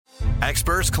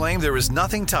Experts claim there is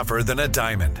nothing tougher than a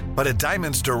diamond. But at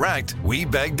Diamonds Direct, we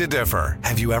beg to differ.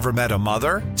 Have you ever met a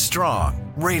mother? Strong,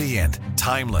 radiant,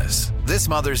 timeless. This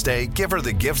Mother's Day, give her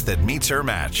the gift that meets her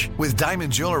match. With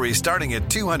diamond jewelry starting at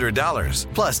 $200.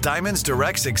 Plus Diamonds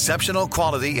Direct's exceptional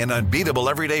quality and unbeatable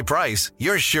everyday price,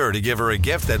 you're sure to give her a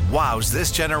gift that wows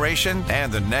this generation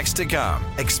and the next to come.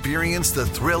 Experience the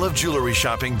thrill of jewelry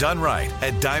shopping done right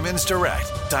at Diamonds Direct.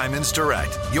 Diamonds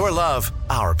Direct. Your love,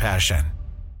 our passion.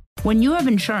 When you have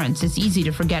insurance, it's easy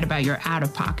to forget about your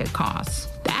out-of-pocket costs.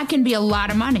 That can be a lot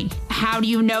of money. How do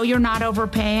you know you're not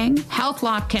overpaying?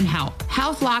 HealthLock can help.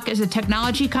 HealthLock is a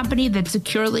technology company that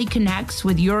securely connects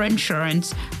with your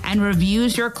insurance and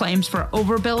reviews your claims for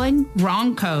overbilling,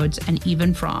 wrong codes, and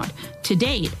even fraud. To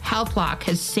date, HealthLock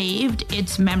has saved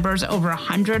its members over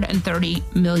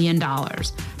 $130 million.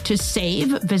 To save,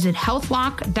 visit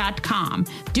healthlock.com.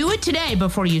 Do it today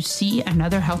before you see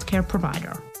another healthcare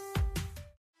provider.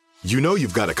 You know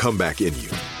you've got a comeback in you.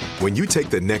 When you take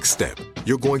the next step,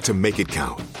 you're going to make it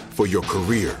count. For your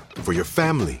career, for your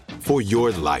family, for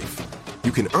your life.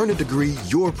 You can earn a degree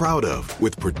you're proud of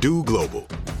with Purdue Global.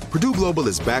 Purdue Global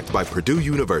is backed by Purdue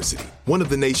University, one of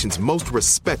the nation's most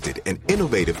respected and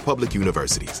innovative public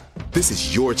universities. This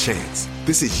is your chance.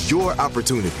 This is your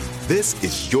opportunity. This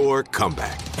is your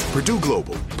comeback. Purdue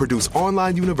Global, Purdue's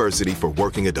online university for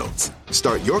working adults.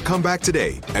 Start your comeback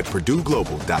today at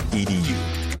purdueglobal.edu.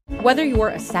 Whether you're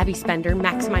a savvy spender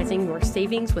maximizing your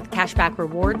savings with cashback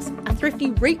rewards, a thrifty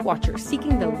rate watcher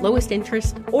seeking the lowest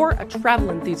interest, or a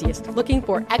travel enthusiast looking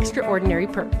for extraordinary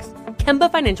perks,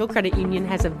 Kemba Financial Credit Union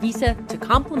has a visa to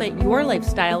complement your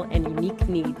lifestyle and unique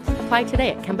needs. Apply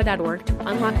today at Kemba.org to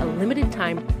unlock a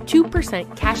limited-time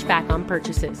 2% cash back on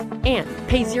purchases and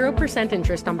pay 0%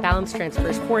 interest on balance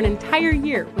transfers for an entire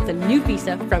year with a new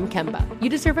visa from Kemba. You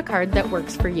deserve a card that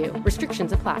works for you.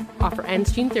 Restrictions apply. Offer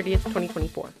ends June 30th,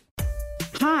 2024.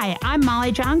 Hi, I'm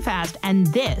Molly Jong-Fast, and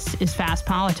this is Fast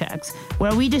Politics,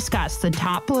 where we discuss the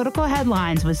top political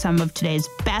headlines with some of today's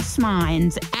best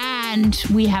minds. And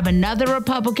we have another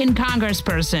Republican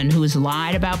congressperson who's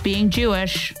lied about being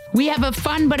Jewish. We have a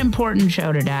fun but important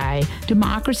show today.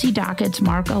 Democracy Docket's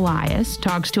Marc Elias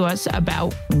talks to us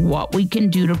about what we can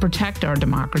do to protect our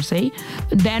democracy.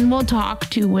 Then we'll talk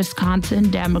to Wisconsin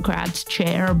Democrats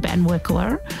Chair Ben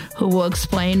Wikler, who will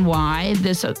explain why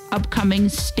this upcoming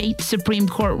state Supreme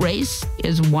Court race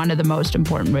is one of the most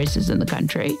important races in the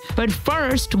country. But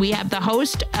first, we have the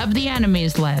host of the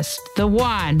enemies list, the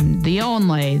one, the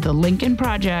only, the Lincoln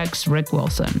Project's Rick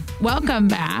Wilson. Welcome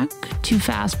back to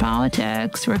Fast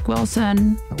Politics, Rick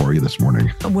Wilson. How are you this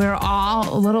morning? We're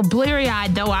all a little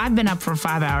bleary-eyed, though I've been up for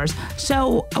 5 hours.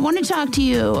 So I want to talk to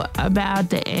you about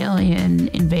the alien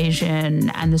invasion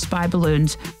and the spy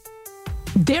balloons.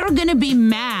 They're going to be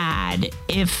mad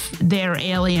if they're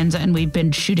aliens and we've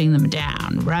been shooting them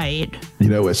down, right? You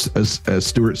know, as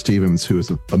Stuart Stevens, who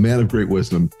is a man of great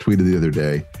wisdom, tweeted the other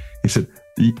day, he said,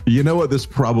 you know what this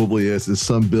probably is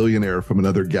some billionaire from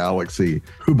another galaxy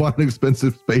who bought an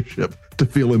expensive spaceship to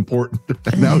feel important.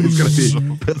 And now he's going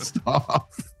to be pissed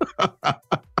off.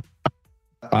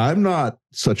 I'm not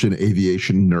such an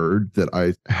aviation nerd that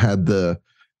I had the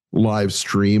live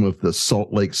stream of the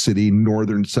Salt Lake City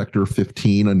Northern Sector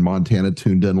 15 in Montana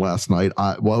tuned in last night.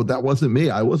 Well, that wasn't me.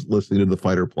 I was listening to the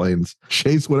fighter planes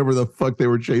chase whatever the fuck they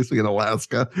were chasing in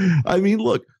Alaska. I mean,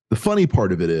 look, the funny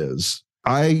part of it is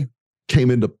I came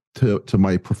into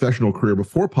my professional career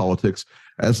before politics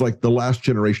as like the last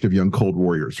generation of young Cold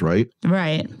Warriors, right?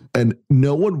 Right. And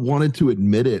no one wanted to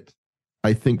admit it,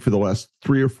 I think, for the last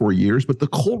 3 or 4 years, but the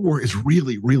Cold War is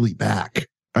really, really back.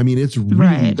 I mean, it's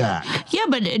really back. Yeah,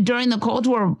 but during the Cold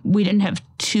War, we didn't have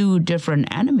two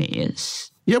different enemies.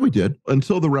 Yeah, we did.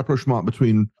 Until the rapprochement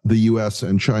between the U.S.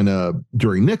 and China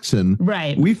during Nixon,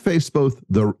 right? We faced both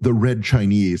the Red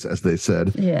Chinese, as they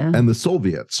said, and the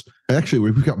Soviets. Actually,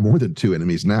 we've got more than two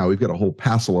enemies now. We've got a whole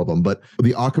passel of them. But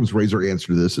the Occam's razor answer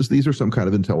to this is these are some kind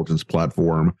of intelligence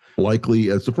platform, likely,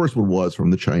 as the first one was,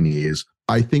 from the Chinese.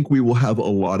 I think we will have a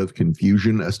lot of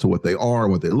confusion as to what they are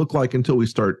and what they look like until we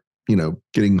start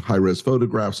getting high-res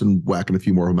photographs and whacking a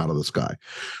few more of them out of the sky.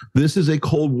 This is a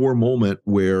Cold War moment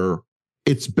where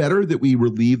it's better that we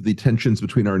relieve the tensions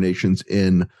between our nations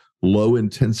in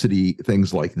low-intensity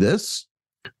things like this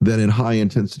than in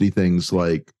high-intensity things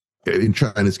like, in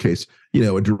China's case,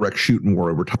 a direct shooting war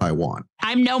over Taiwan.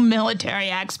 I'm no military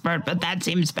expert, but that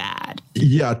seems bad.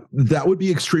 Yeah, that would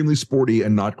be extremely sporty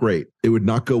and not great. It would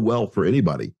not go well for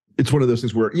anybody. It's one of those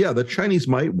things where, the Chinese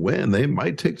might win. They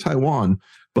might take Taiwan,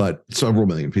 but several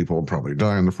million people will probably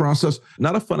die in the process.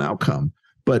 Not a fun outcome.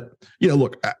 But,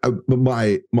 look,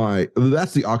 my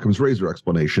that's the Occam's razor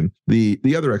explanation.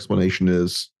 The other explanation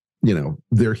is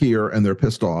they're here and they're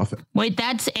pissed off. Wait,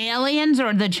 that's aliens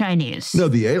or the Chinese? No,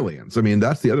 the aliens. I mean,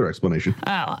 that's the other explanation.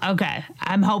 Oh, okay.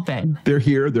 I'm hoping. They're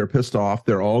here. They're pissed off.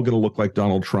 They're all going to look like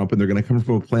Donald Trump, and they're going to come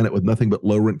from a planet with nothing but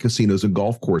low-rent casinos and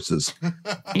golf courses.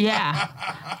 Yeah.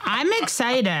 I'm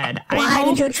excited. Why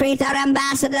did you treat our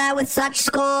ambassador with such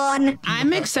scorn?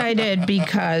 I'm excited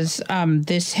because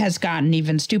this has gotten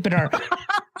even stupider.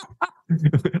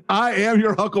 I am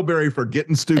your Huckleberry for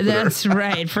getting stupider. That's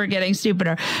right, for getting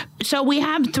stupider. So we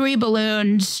have 3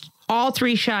 balloons, all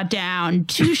 3 shot down,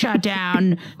 2 shot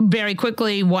down very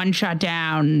quickly, 1 shot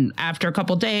down after a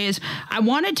couple days. I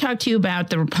want to talk to you about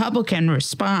the Republican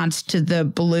response to the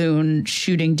balloon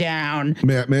shooting down.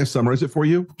 May I summarize it for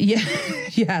you? Yeah.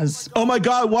 Yes. Oh my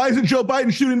God, why isn't Joe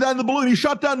Biden shooting down the balloon? He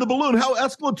shot down the balloon. How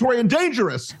escalatory and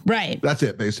dangerous. Right. That's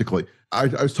it, basically. I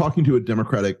was talking to a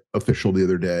Democratic official the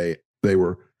other day. They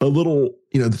were a little,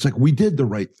 it's like, we did the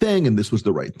right thing and this was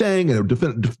the right thing. And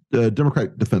a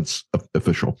Democratic defense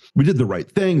official, we did the right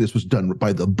thing. This was done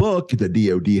by the book. The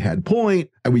DOD had point,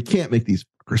 and we can't make these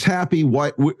fuckers happy. Why?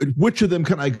 Which of them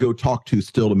can I go talk to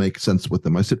still to make sense with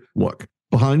them? I said, look,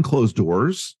 behind closed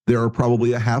doors, there are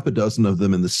probably a half a dozen of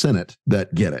them in the Senate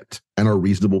that get it and are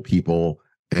reasonable people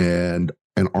and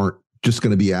aren't just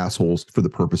going to be assholes for the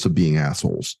purpose of being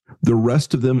assholes. The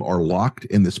rest of them are locked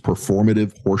in this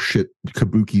performative horseshit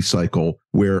kabuki cycle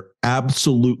where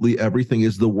absolutely everything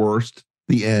is the worst,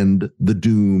 the end, the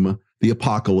doom, the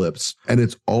apocalypse, and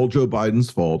it's all Joe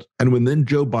Biden's fault. And when then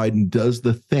Joe Biden does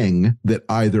the thing that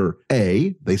either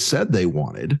A, they said they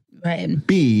wanted, right,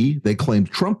 B, they claimed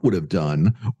Trump would have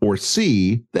done, or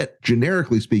C, that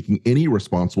generically speaking, any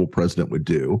responsible president would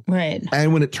do. Right.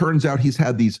 And when it turns out he's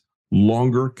had these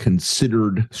longer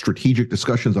considered strategic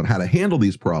discussions on how to handle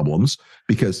these problems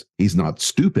because he's not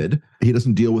stupid. He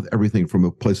doesn't deal with everything from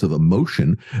a place of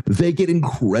emotion. They get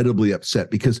incredibly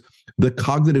upset because the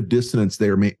cognitive dissonance they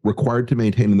are required to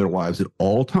maintain in their lives at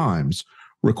all times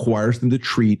requires them to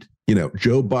treat,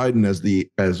 Joe Biden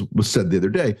as was said the other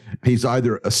day, he's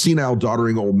either a senile,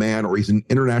 doddering old man or he's an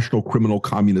international criminal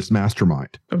communist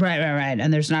mastermind. Right.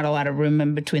 And there's not a lot of room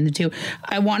in between the two.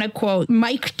 I want to quote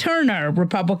Mike Turner,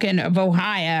 Republican of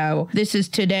Ohio. This is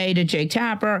today to Jake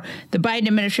Tapper. The Biden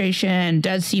administration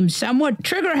does seem somewhat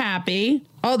trigger happy,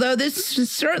 although this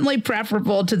is certainly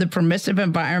preferable to the permissive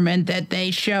environment that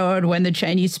they showed when the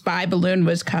Chinese spy balloon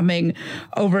was coming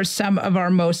over some of our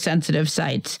most sensitive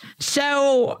sites.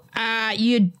 So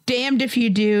you damned if you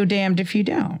do, damned if you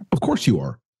don't. Of course you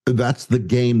are. That's the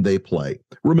game they play.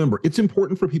 Remember, it's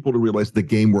important for people to realize the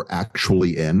game we're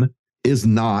actually in is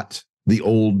not the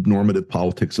old normative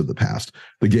politics of the past.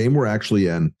 The game we're actually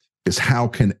in is how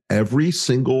can every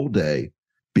single day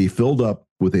be filled up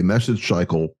with a message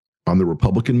cycle on the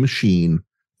Republican machine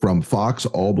from Fox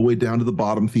all the way down to the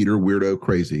bottom feeder weirdo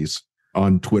crazies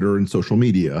on Twitter and social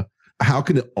media. How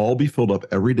can it all be filled up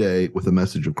every day with a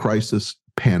message of crisis,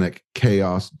 panic,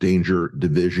 chaos, danger,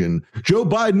 division? Joe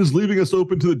Biden is leaving us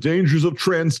open to the dangers of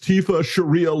trans-Tifa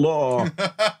Sharia law.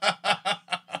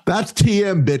 That's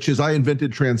TM, bitches. I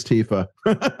invented trans-Tifa.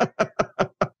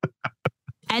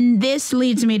 And this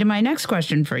leads me to my next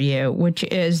question for you, which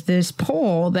is this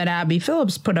poll that Abby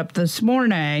Phillips put up this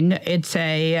morning. It's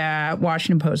a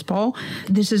Washington Post poll.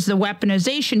 This is the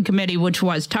Weaponization Committee, which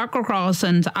was Tucker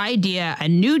Carlson's idea, a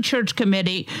new church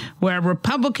committee where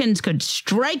Republicans could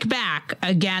strike back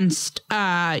against,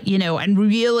 and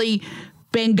really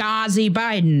Benghazi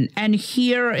Biden. And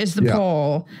here is the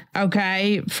poll,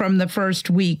 okay, from the first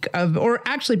week or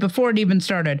actually before it even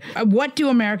started. What do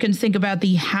Americans think about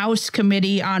the House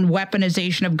Committee on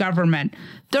Weaponization of Government?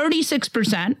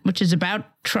 36%, which is about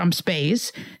Trump's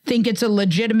base, think it's a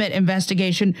legitimate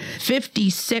investigation.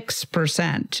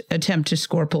 56% attempt to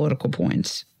score political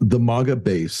points. The MAGA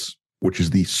base, which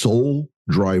is the sole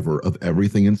driver of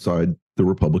everything inside the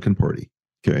Republican Party.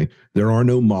 Okay. There are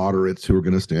no moderates who are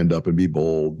going to stand up and be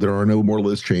bold. There are no more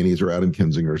Liz Cheneys or Adam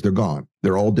Kinzingers. They're gone.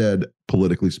 They're all dead,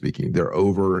 politically speaking. They're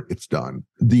over. It's done.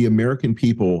 The American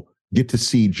people get to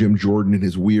see Jim Jordan in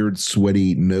his weird,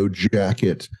 sweaty, no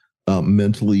jacket,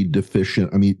 mentally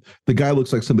deficient. I mean, the guy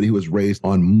looks like somebody who was raised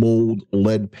on mold,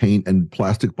 lead paint, and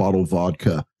plastic bottle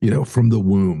vodka, from the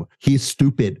womb. He's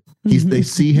stupid. They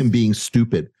see him being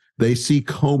stupid. They see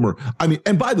Comer. I mean,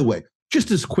 and by the way,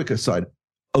 just as a quick aside,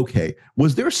 okay,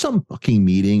 was there some fucking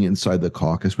meeting inside the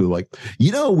caucus where like,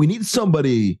 we need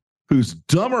somebody who's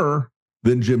dumber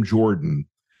than Jim Jordan,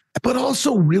 but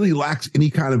also really lacks any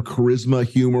kind of charisma,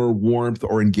 humor, warmth,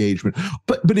 or engagement.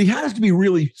 But he has to be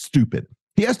really stupid.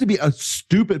 He has to be a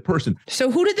stupid person.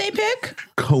 So who did they pick?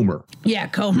 Comer. Yeah,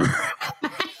 Comer.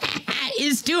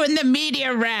 He's doing the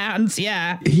media rounds.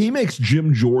 Yeah. He makes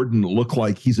Jim Jordan look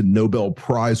like he's a Nobel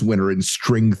Prize winner in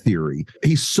string theory.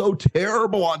 He's so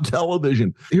terrible on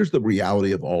television. Here's the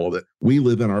reality of all of it. We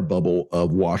live in our bubble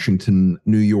of Washington,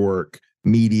 New York,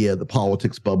 media, the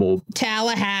politics bubble.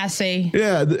 Tallahassee.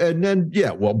 Yeah. And then,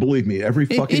 well, believe me, every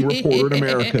fucking reporter in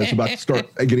America is about to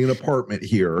start getting an apartment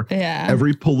here. Yeah.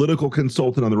 Every political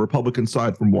consultant on the Republican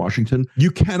side from Washington. You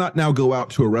cannot now go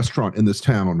out to a restaurant in this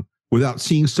town without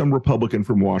seeing some Republican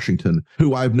from Washington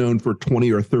who I've known for 20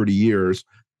 or 30 years.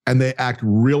 And they act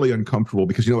really uncomfortable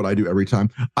because you know what I do every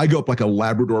time? I go up like a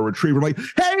Labrador retriever, like,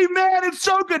 hey, man, it's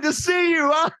so good to see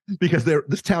you. Huh? Because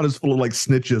this town is full of like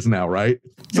snitches now, right?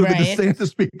 So the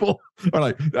DeSantis people are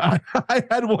like, I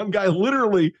had one guy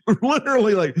literally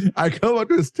like, I go up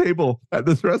to this table at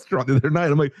this restaurant the other night.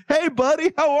 I'm like, hey,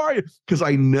 buddy, how are you? Because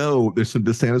I know there's some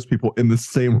DeSantis people in the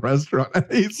same restaurant. And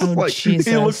he's just like, Jesus.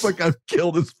 He looks like I've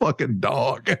killed his fucking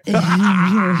dog.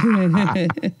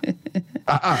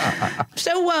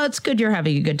 So, well, it's good you're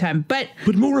having a good time, but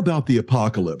more about the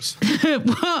apocalypse.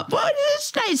 well,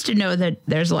 it's nice to know that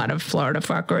there's a lot of Florida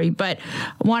fuckery, but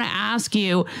I want to ask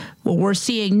you, what we're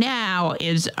seeing now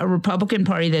is a Republican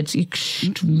Party that's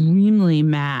extremely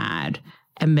mad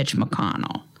at Mitch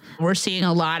McConnell. We're seeing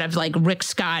a lot of like Rick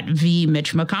Scott v.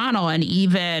 Mitch McConnell. And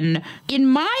even in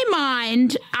my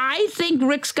mind, I think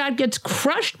Rick Scott gets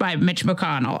crushed by Mitch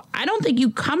McConnell. I don't think you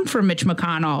come for Mitch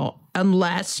McConnell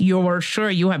unless you're sure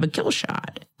you have a kill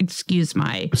shot. Excuse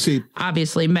my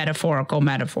obviously metaphorical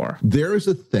metaphor. There is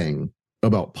a thing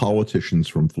about politicians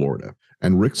from Florida,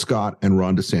 and Rick Scott and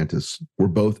Ron DeSantis were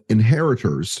both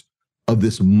inheritors of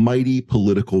this mighty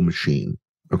political machine.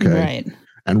 Okay. Right.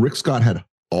 And Rick Scott had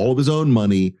all of his own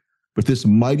money, but this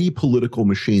mighty political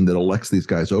machine that elects these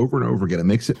guys over and over again, it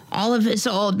makes it all of his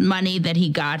old money that he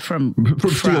got from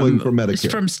stealing from Medicare.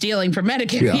 From stealing from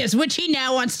Medicare, yeah. Yes, which he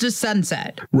now wants to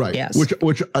sunset. Right. Yes.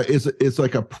 Which is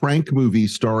like a prank movie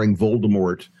starring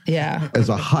Voldemort. Yeah. As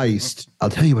a heist. I'll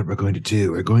tell you what we're going to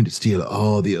do. We're going to steal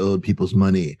all the old people's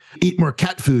money. Eat more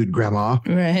cat food, Grandma.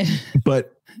 Right.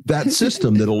 But that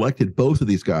system that elected both of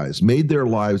these guys made their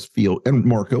lives feel, and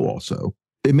Marco also,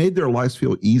 it made their lives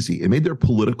feel easy. It made their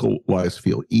political lives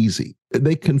feel easy.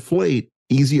 They conflate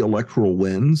easy electoral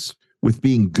wins with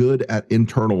being good at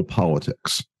internal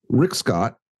politics. Rick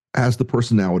Scott has the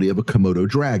personality of a Komodo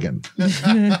dragon.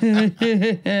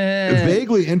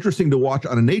 Vaguely interesting to watch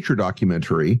on a nature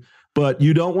documentary, but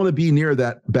you don't want to be near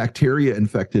that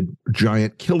bacteria-infected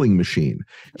giant killing machine.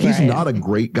 He's not a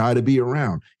great guy to be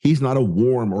around. He's not a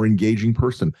warm or engaging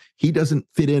person. He doesn't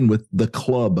fit in with the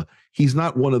club. He's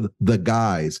not one of the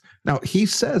guys. Now, he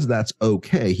says that's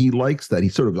okay. He likes that.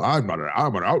 He's sort of, I'm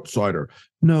an outsider.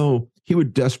 No, he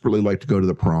would desperately like to go to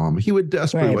the prom. He would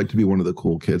desperately like to be one of the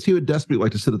cool kids. He would desperately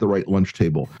like to sit at the right lunch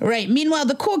table. Right. Meanwhile,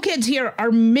 the cool kids here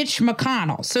are Mitch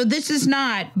McConnell. So this is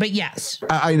not, but yes.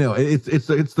 I know. It's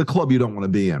the club you don't want to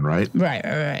be in, right?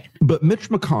 Right. But Mitch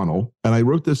McConnell, and I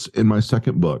wrote this in my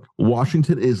second book,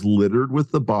 Washington is littered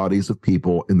with the bodies of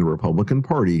people in the Republican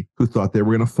Party who thought they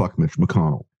were going to fuck Mitch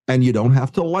McConnell. And you don't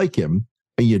have to like him,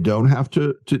 and you don't have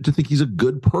to think he's a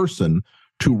good person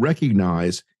to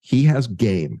recognize he has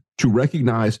game, to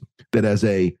recognize that as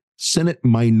a Senate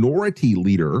minority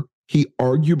leader, he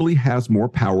arguably has more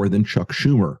power than Chuck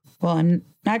Schumer. Well, I'm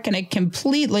not going to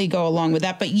completely go along with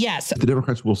that, but yes. The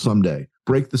Democrats will someday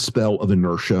break the spell of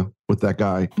inertia with that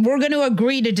guy. We're going to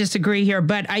agree to disagree here,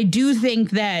 but I do think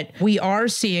that we are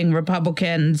seeing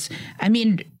Republicans. I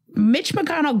mean, Mitch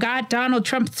McConnell got Donald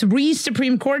Trump 3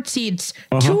 Supreme Court seats,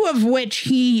 2 of which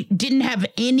he didn't have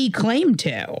any claim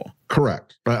to.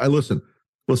 Correct. Listen,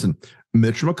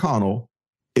 Mitch McConnell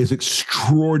is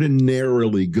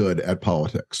extraordinarily good at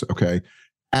politics, okay?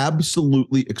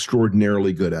 Absolutely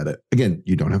extraordinarily good at it. Again,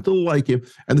 you don't have to like him.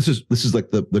 And this is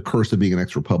like the curse of being an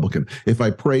ex-Republican. If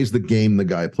I praise the game the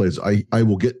guy plays, I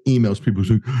will get emails, people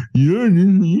saying,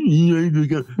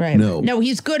 right. No,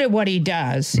 he's good at what he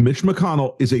does. Mitch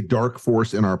McConnell is a dark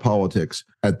force in our politics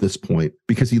at this point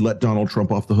because he let Donald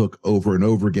Trump off the hook over and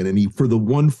over again. And he, for the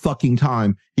one fucking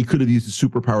time, he could have used his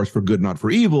superpowers for good, not for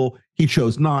evil. He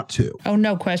chose not to. Oh,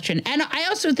 no question. And I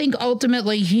also think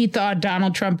ultimately he thought,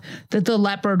 Donald Trump, that the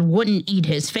leopard wouldn't eat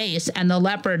his face. And the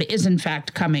leopard is, in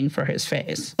fact, coming for his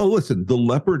face. Oh, listen, the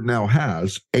leopard now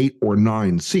has 8 or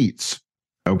 9 seats.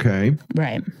 Okay.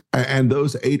 Right. And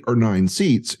those 8 or 9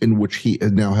 seats in which he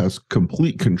now has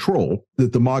complete control,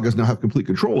 that the MAGAs now have complete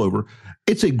control over,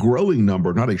 it's a growing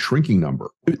number, not a shrinking number.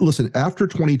 Listen, after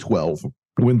 2012,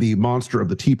 when the monster of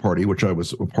the Tea Party, which I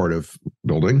was a part of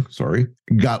building,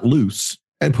 got loose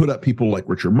and put up people like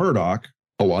Richard Murdoch,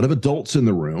 a lot of adults in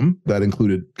the room. That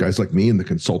included guys like me in the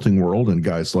consulting world and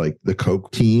guys like the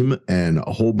Koch team and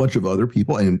a whole bunch of other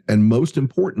people. And most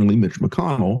importantly, Mitch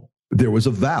McConnell. There was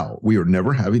a vow. We are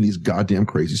never having these goddamn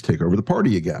crazies take over the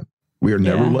party again. We are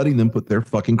never letting them put their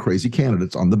fucking crazy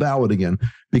candidates on the ballot again,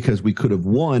 because we could have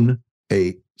won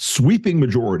a sweeping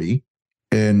majority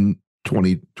in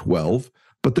 2012,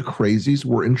 but the crazies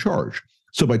were in charge.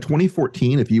 So by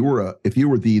 2014, if you were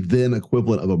the then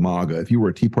equivalent of a MAGA, if you were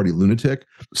a Tea Party lunatic,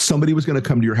 somebody was going to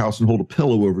come to your house and hold a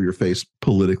pillow over your face,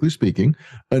 politically speaking,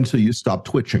 until you stopped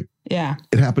twitching. Yeah.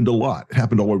 It happened a lot. It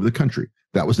happened all over the country.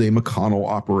 That was a McConnell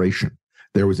operation.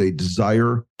 There was a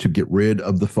desire to get rid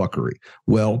of the fuckery.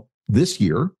 Well, this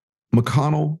year,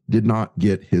 McConnell did not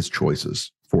get his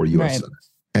choices for U.S. Senate.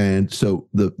 And so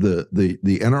the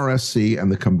NRSC and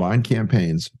the combined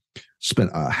campaigns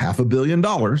spent $500 million.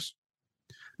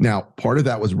 Now, part of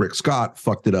that was Rick Scott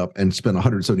fucked it up and spent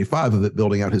 175 of it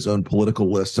building out his own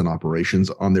political lists and operations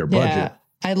on their budget.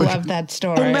 Yeah, I love that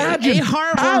story. Imagine a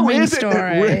heartwarming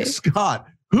story. Rick Scott,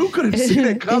 who could have seen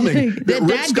it coming?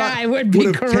 that guy would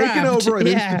have taken over an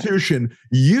institution,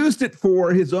 used it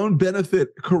for his own benefit,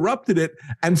 corrupted it,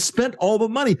 and spent all the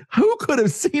money. Who could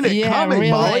have seen it coming,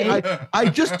 really? Molly? I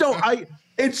just don't.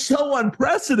 It's so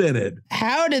unprecedented.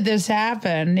 How did this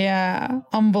happen? Yeah,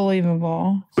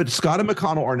 unbelievable. But Scott and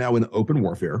McConnell are now in open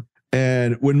warfare.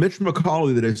 And when Mitch McConnell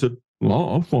the other day said,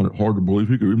 well, I find it hard to believe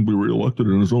he could even be reelected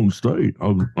in his own state.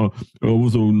 With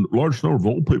a large number of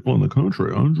old people in the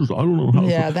country. I don't know how.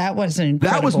 Yeah, that was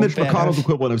incredible. That was Mitch McConnell's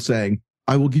equivalent of saying,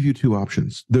 I will give you two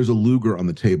options. There's a Luger on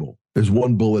the table. There's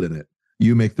one bullet in it.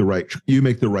 You make the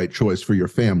right choice for your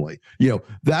family.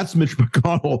 That's Mitch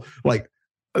McConnell. Like,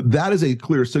 that is a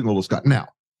clear signal to Scott. Now,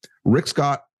 Rick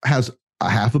Scott has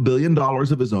 $500 million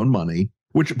of his own money,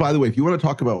 which, by the way, if you want to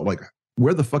talk about like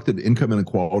where the fuck did income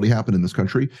inequality happen in this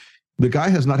country, the guy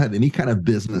has not had any kind of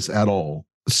business at all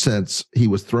since he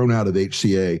was thrown out of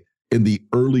HCA in the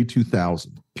early 2000s.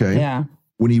 Okay. Yeah.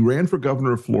 When he ran for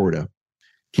governor of Florida,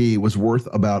 he was worth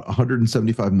about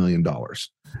 $175 million.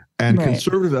 And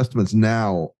conservative estimates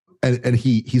now, and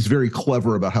he's very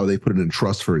clever about how they put it in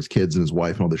trust for his kids and his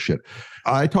wife and all this shit.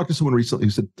 I talked to someone recently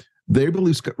who said they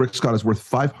believe Rick Scott is worth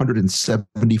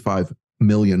 $575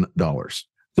 million.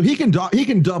 So he can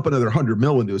dump another $100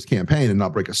 million into his campaign and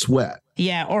not break a sweat.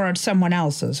 Yeah, or someone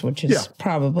else's, which is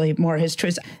probably more his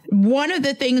choice. One of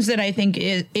the things that I think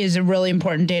is a really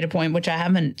important data point, which I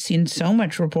haven't seen so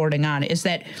much reporting on, is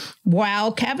that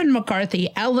while Kevin McCarthy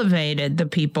elevated the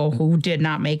people who did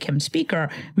not make him speaker,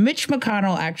 Mitch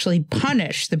McConnell actually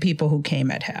punished the people who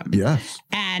came at him. Yes.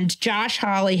 And Josh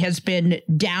Hawley has been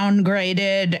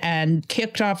downgraded and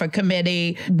kicked off a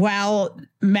committee while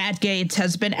Matt Gaetz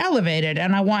has been elevated.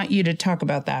 And I want you to talk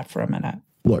about that for a minute.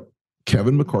 Look,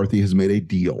 Kevin McCarthy has made a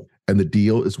deal, and the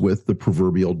deal is with the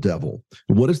proverbial devil.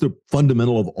 What is the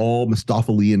fundamental of all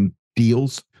Mephistophelian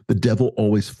deals? The devil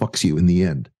always fucks you in the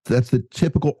end. That's the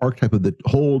typical archetype of the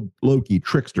whole Loki,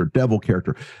 trickster, devil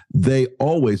character. They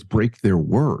always break their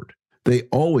word. They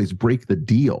always break the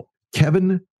deal.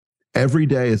 Kevin every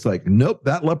day is like, nope,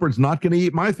 that leopard's not going to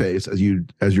eat my face, as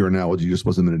your analogy just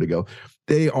was a minute ago.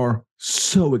 They are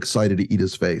so excited to eat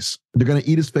his face. They're going to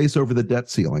eat his face over the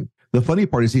debt ceiling. The funny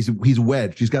part is he's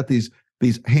wedged. He's got these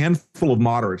handful of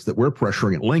moderates that we're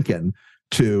pressuring at Lincoln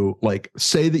to like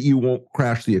say that you won't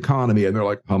crash the economy, and they're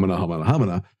like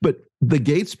humana. But the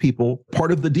Gaetz people,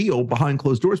 part of the deal behind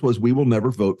closed doors was we will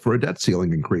never vote for a debt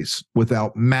ceiling increase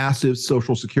without massive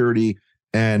Social Security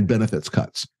and benefits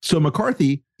cuts. So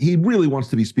McCarthy, he really wants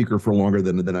to be speaker for longer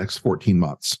than the next 14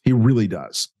 months. He really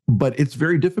does. But it's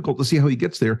very difficult to see how he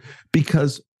gets there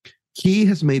because he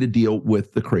has made a deal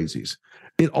with the crazies.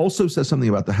 It also says something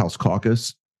about the House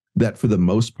caucus that for the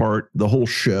most part, the whole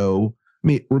show, I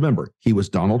mean, remember, he was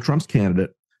Donald Trump's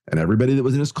candidate and everybody that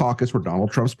was in his caucus were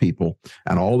Donald Trump's people.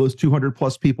 And all those 200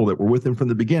 plus people that were with him from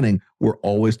the beginning were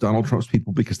always Donald Trump's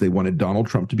people because they wanted Donald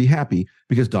Trump to be happy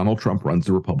because Donald Trump runs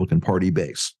the Republican Party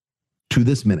base to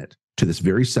this minute, to this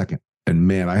very second. And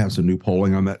man, I have some new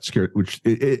polling on that, which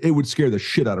it would scare the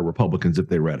shit out of Republicans if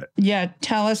they read it. Yeah,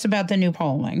 tell us about the new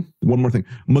polling. One more thing.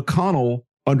 McConnell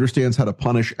understands how to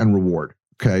punish and reward.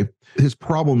 Okay. His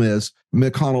problem is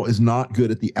McConnell is not good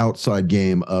at the outside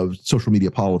game of social media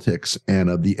politics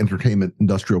and of the entertainment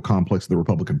industrial complex of the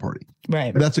Republican Party.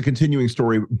 Right. That's a continuing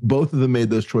story. Both of them made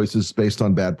those choices based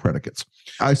on bad predicates.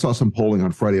 I saw some polling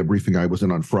on Friday, a briefing I was in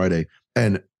on Friday,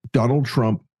 and Donald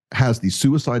Trump has the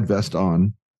suicide vest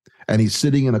on, and he's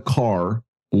sitting in a car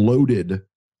loaded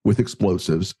with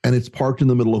explosives, and it's parked in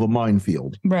the middle of a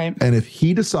minefield. Right. And if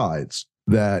he decides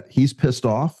that he's pissed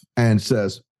off and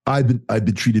says, I've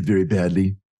been treated very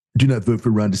badly. do not vote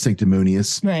for Ron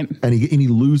DeSanctimonious. Right. And he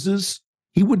loses,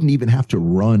 he wouldn't even have to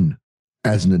run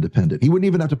as an independent. He wouldn't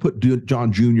even have to put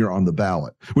John Jr. on the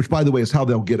ballot, which, by the way, is how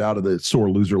they'll get out of the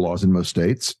sore loser laws in most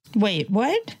states. Wait,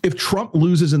 what? If Trump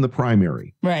loses in the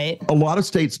primary, right, a lot of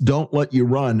states don't let you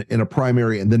run in a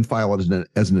primary and then file it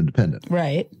as an independent.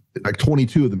 Right. Like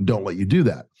 22 of them don't let you do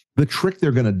that. The trick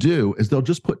they're going to do is they'll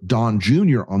just put Don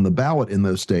Jr. on the ballot in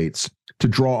those states to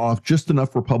draw off just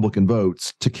enough Republican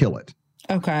votes to kill it.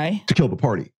 Okay. To kill the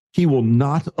party. He will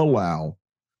not allow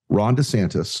Ron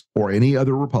DeSantis or any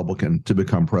other Republican to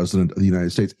become president of the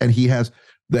United States. And he has,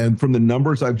 then from the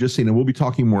numbers I've just seen, and we'll be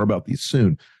talking more about these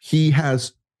soon, he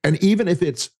has, and even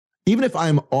if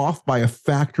I'm off by a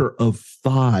factor of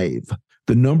 5,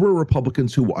 the number of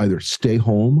Republicans who will either stay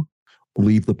home,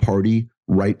 leave the party,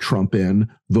 write Trump in,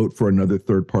 vote for another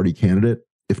third party candidate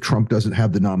if Trump doesn't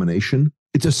have the nomination,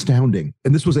 it's astounding.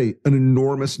 And this was an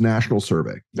enormous national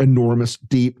survey, enormous,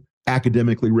 deep,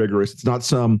 academically rigorous. It's not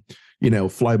some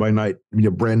fly-by-night,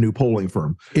 brand new polling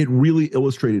firm. It really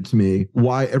illustrated to me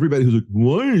why everybody who's like,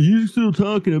 why are you still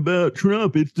talking about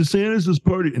Trump? It's DeSantis'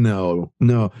 party. No,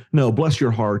 bless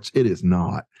your hearts. It is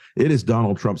not. It is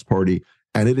Donald Trump's party,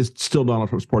 and it is still Donald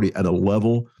Trump's party at a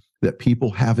level that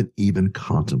people haven't even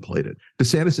contemplated.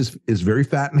 DeSantis is very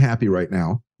fat and happy right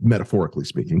now, metaphorically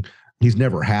speaking. He's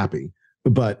never happy.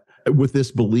 But with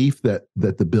this belief that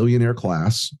the billionaire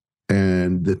class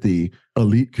and that the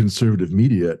elite conservative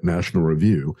media at National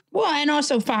Review. Well, and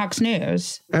also Fox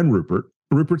News. And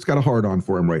Rupert's got a hard on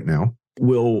for him right now,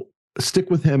 will stick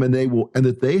with him, and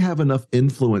that they have enough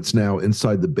influence now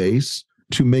inside the base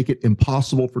to make it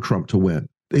impossible for Trump to win.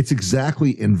 It's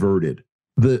exactly inverted.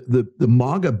 The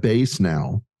MAGA base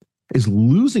now is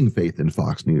losing faith in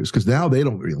Fox News because now they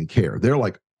don't really care. They're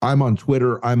like, I'm on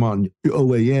Twitter, I'm on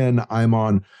OAN, I'm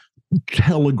on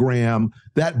Telegram.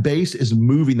 That base is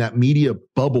moving. That media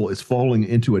bubble is falling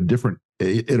into a different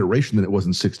iteration than it was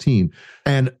in 2016.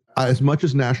 And as much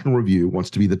as National Review wants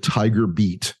to be the tiger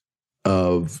beat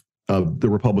of the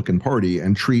Republican Party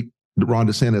and treat Ron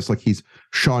DeSantis like he's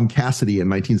Sean Cassidy in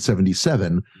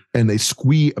 1977, and they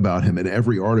squee about him in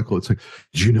every article. It's like,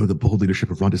 did you know the bold leadership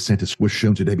of Ron DeSantis was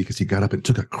shown today because he got up and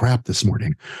took a crap this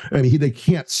morning? I mean, they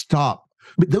can't stop.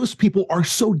 But those people are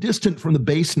so distant from the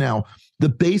base now. The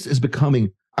base is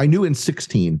becoming, I knew in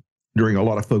 2016, during a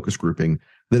lot of focus grouping,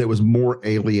 that it was more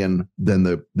alien than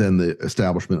the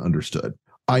establishment understood.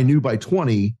 I knew by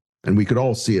 20, and we could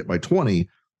all see it by 20,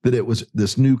 that it was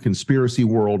this new conspiracy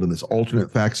world and this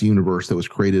alternate facts universe that was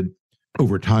created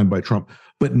over time by Trump.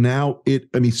 But now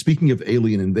speaking of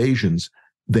alien invasions,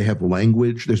 they have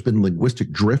language. There's been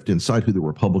linguistic drift inside who the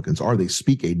Republicans are. They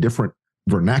speak a different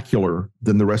vernacular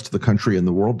than the rest of the country and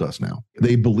the world does now.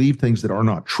 They believe things that are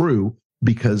not true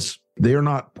because they are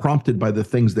not prompted by the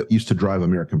things that used to drive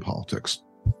American politics.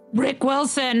 Rick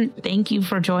Wilson, thank you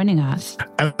for joining us.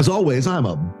 As always, I'm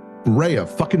a ray of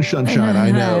fucking sunshine,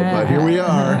 I know, but here we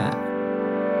are.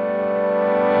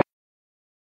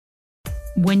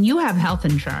 When you have health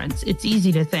insurance, it's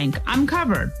easy to think, I'm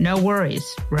covered, no worries,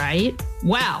 right?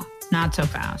 Well, not so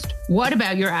fast. What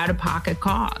about your out-of-pocket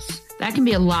costs? That can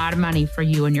be a lot of money for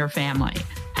you and your family.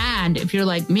 And if you're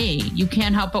like me, you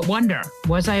can't help but wonder,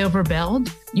 was I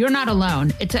overbilled? You're not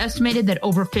alone. It's estimated that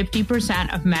over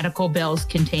 50% of medical bills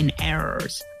contain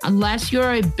errors. Unless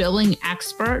you're a billing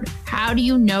expert, how do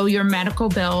you know your medical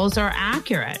bills are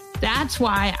accurate? That's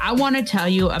why I want to tell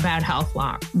you about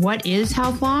HealthLock. What is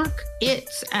HealthLock?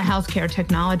 It's a healthcare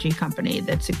technology company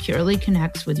that securely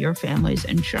connects with your family's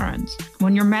insurance.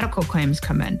 When your medical claims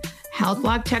come in,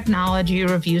 HealthLock technology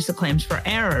reviews the claims for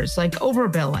errors like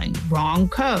overbilling, wrong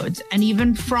codes, and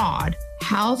even fraud.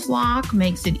 HealthLock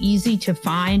makes it easy to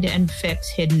find and fix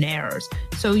hidden errors,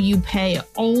 so you pay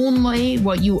only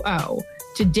what you owe.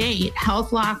 To date,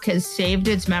 HealthLock has saved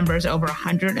its members over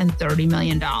 $130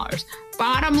 million.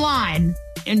 Bottom line,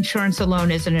 insurance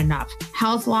alone isn't enough.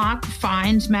 HealthLock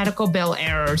finds medical bill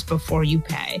errors before you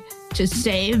pay. To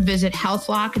save, visit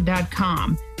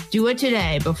healthlock.com. Do it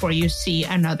today before you see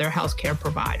another healthcare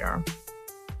provider.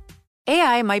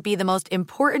 AI might be the most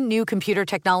important new computer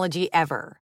technology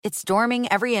ever. It's storming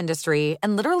every industry,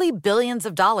 and literally billions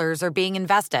of dollars are being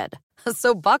invested.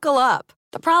 So buckle up.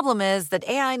 The problem is that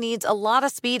AI needs a lot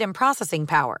of speed and processing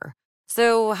power.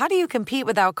 So how do you compete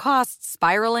without costs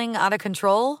spiraling out of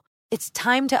control? It's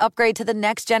time to upgrade to the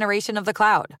next generation of the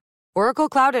cloud. Oracle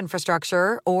Cloud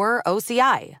Infrastructure, or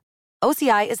OCI.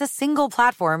 OCI is a single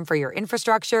platform for your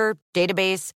infrastructure,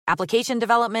 database, application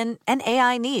development, and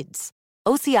AI needs.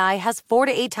 OCI has 4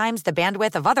 to 8 times the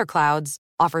bandwidth of other clouds,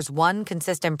 offers one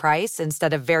consistent price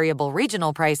instead of variable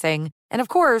regional pricing, and of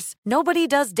course, nobody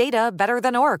does data better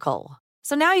than Oracle.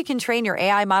 So now you can train your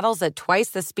AI models at twice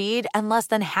the speed and less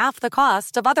than half the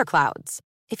cost of other clouds.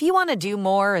 If you want to do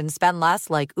more and spend less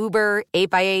like Uber,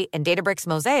 8x8, and Databricks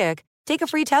Mosaic, take a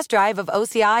free test drive of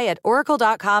OCI at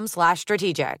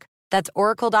oracle.com/strategic. That's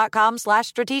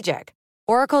oracle.com/strategic.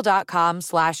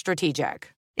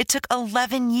 Oracle.com/strategic. It took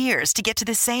 11 years to get to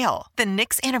this sale. The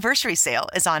Knix Anniversary Sale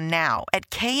is on now at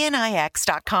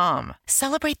knix.com.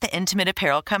 Celebrate the intimate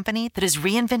apparel company that has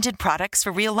reinvented products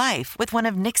for real life with one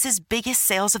of Knix's biggest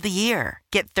sales of the year.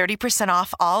 Get 30%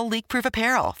 off all leak-proof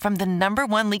apparel from the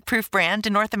 #1 leak-proof brand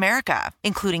in North America,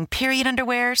 including period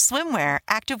underwear, swimwear,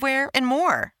 activewear, and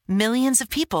more. Millions of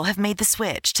people have made the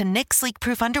switch to Knix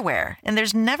leak-proof underwear, and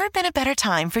there's never been a better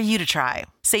time for you to try.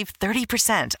 Save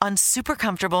 30% on super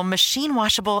comfortable,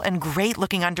 machine-washable, and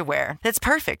great-looking underwear that's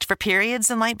perfect for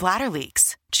periods and light bladder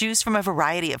leaks. Choose from a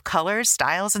variety of colors,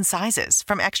 styles, and sizes,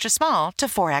 from extra small to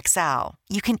 4XL.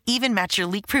 You can even match your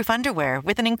leak-proof underwear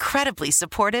with an incredibly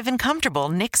supportive and comfortable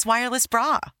Knix wireless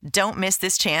bra. Don't miss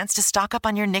this chance to stock up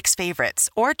on your Knix favorites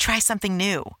or try something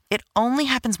new. It only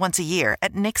happens once a year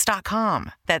at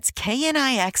Knix.com. That's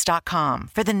KNIX.com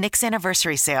for the Knix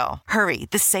Anniversary Sale. Hurry,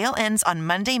 the sale ends on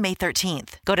Monday, May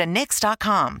 13th. Go to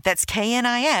Knix.com. That's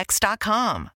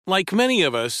KNIX.com. Like many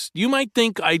of us, you might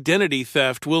think identity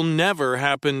theft will never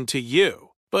happen to you.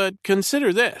 But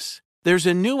consider this. There's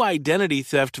a new identity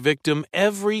theft victim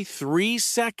every 3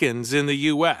 seconds in the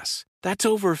U.S. That's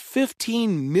over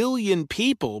 15 million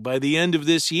people by the end of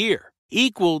this year,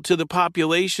 equal to the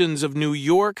populations of New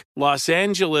York, Los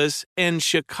Angeles, and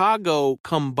Chicago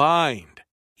combined.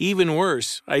 Even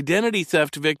worse, identity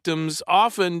theft victims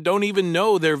often don't even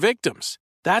know they're victims.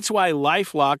 That's why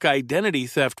LifeLock Identity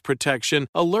Theft Protection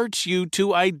alerts you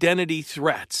to identity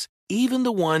threats, even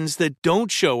the ones that don't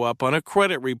show up on a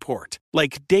credit report,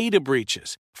 like data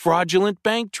breaches, fraudulent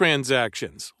bank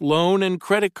transactions, loan and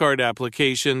credit card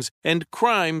applications, and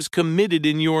crimes committed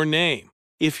in your name.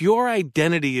 If your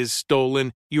identity is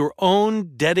stolen, your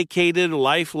own dedicated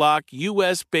LifeLock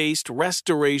US-based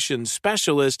restoration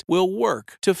specialist will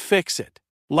work to fix it.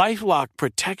 LifeLock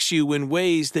protects you in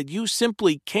ways that you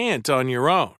simply can't on your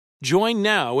own. Join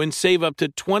now and save up to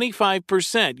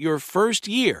 25% your first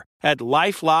year at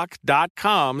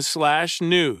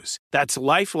LifeLock.com/news. That's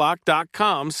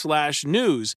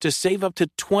LifeLock.com/news to save up to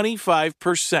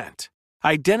 25%.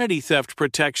 Identity theft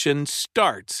protection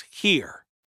starts here.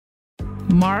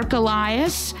 Marc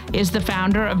Elias is the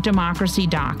founder of Democracy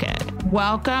Docket.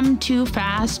 Welcome to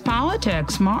Fast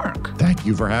Politics, Marc. Thank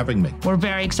you for having me. We're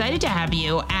very excited to have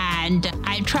you. And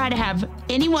I try to have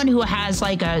anyone who has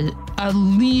like a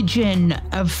legion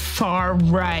of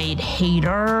far-right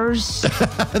haters.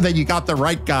 Then you got the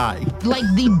right guy. Like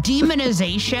the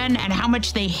demonization and how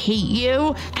much they hate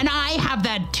you. And I have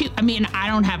that too. I mean, I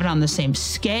don't have it on the same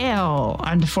scale,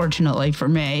 unfortunately for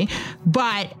me.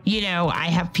 But, you know, I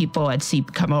have people at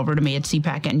come over to me at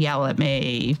CPAC and yell at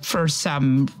me for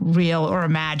some real or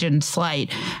imagined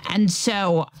slight. And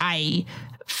so I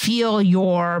feel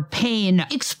your pain.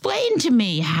 Explain to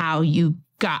me how you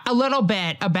got a little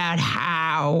bit about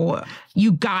how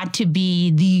you got to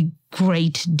be the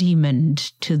great demon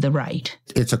to the right.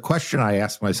 It's a question I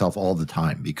ask myself all the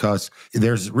time because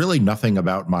there's really nothing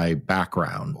about my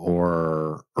background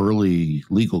or early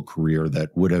legal career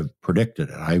that would have predicted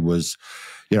it. I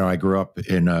grew up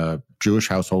in a Jewish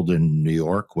household in New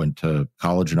York, went to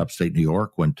college in upstate New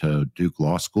York, went to Duke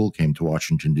Law School, came to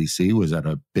Washington, D.C., was at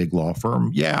a big law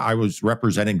firm. Yeah, I was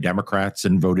representing Democrats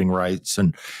and voting rights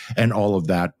and all of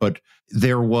that. But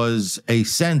there was a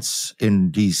sense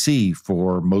in D.C.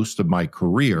 for most of my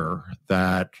career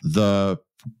that the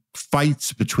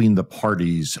fights between the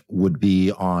parties would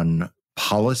be on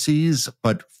policies,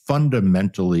 but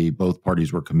fundamentally, both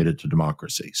parties were committed to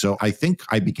democracy. So I think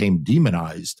I became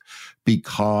demonized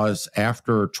because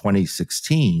after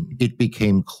 2016, it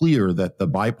became clear that the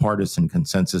bipartisan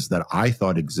consensus that I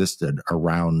thought existed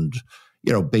around,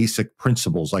 basic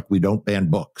principles like we don't ban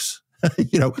books. We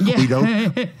don't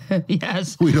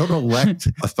yes. We don't elect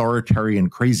authoritarian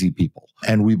crazy people.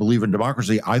 And we believe in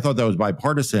democracy. I thought that was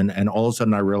bipartisan. And all of a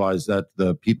sudden I realized that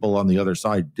the people on the other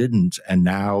side didn't. And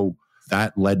now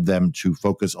that led them to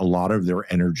focus a lot of their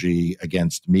energy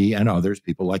against me and others,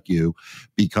 people like you,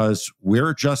 because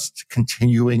we're just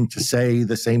continuing to say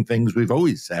the same things we've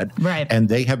always said. Right. And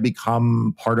they have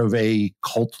become part of a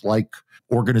cult-like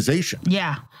organization.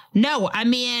 Yeah. No, I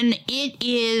mean, it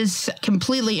is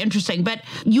completely interesting. But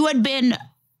you had been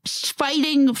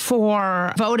fighting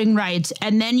for voting rights,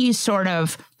 and then you sort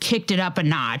of kicked it up a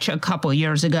notch a couple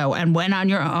years ago and went on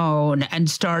your own and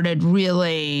started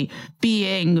really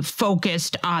being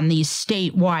focused on these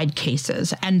statewide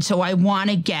cases. And so I want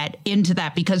to get into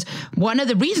that because one of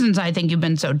the reasons I think you've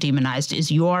been so demonized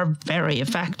is you're very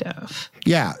effective.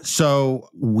 Yeah. So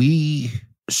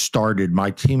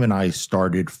my team and I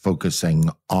started focusing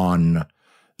on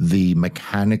the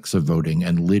mechanics of voting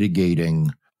and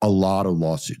litigating a lot of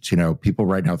lawsuits. People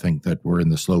right now think that we're in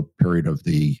the slow period of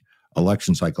the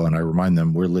election cycle, and I remind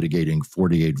them we're litigating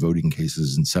 48 voting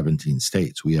cases in 17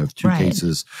 states. We have two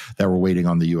cases that we're waiting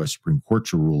on the U.S. Supreme Court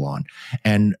to rule on.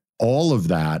 And all of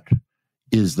that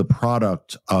is the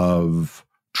product of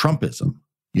Trumpism.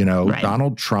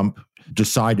 Donald Trump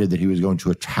decided that he was going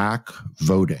to attack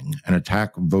voting and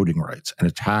attack voting rights and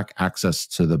attack access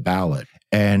to the ballot.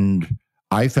 And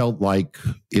I felt like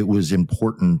it was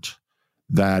important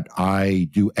that I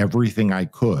do everything I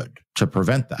could to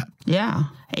prevent that. Yeah.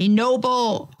 A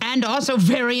noble and also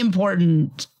very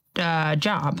important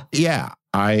job. Yeah.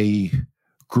 I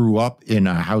grew up in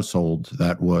a household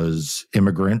that was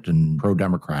immigrant and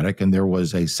pro-democratic, and there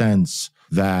was a sense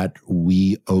that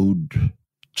we owed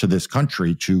to this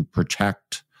country to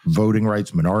protect voting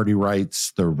rights, minority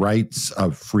rights, the rights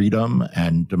of freedom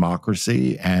and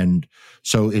democracy. And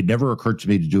so it never occurred to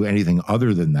me to do anything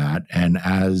other than that. And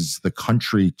as the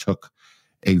country took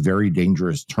a very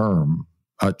dangerous turn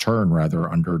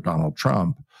under Donald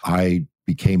Trump, I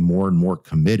became more and more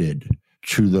committed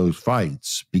to those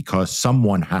fights because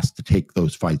someone has to take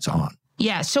those fights on.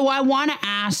 Yeah, so I want to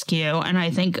ask you, and I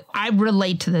think I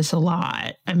relate to this a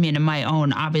lot. I mean, in my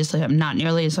own, obviously, I'm not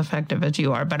nearly as effective as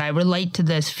you are, but I relate to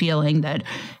this feeling that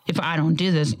if I don't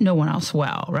do this, no one else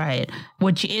will, right?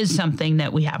 Which is something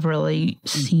that we have really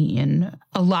seen.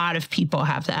 A lot of people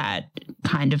have that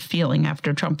kind of feeling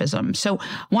after Trumpism. So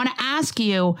I want to ask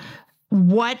you,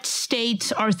 what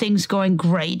states are things going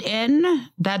great in?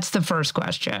 That's the first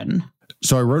question.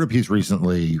 So I wrote a piece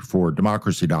recently for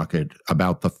Democracy Docket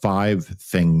about the 5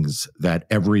 things that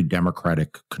every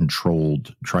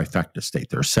Democratic-controlled trifecta state,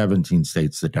 there are 17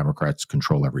 states that Democrats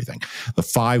control everything, the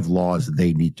 5 laws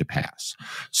they need to pass.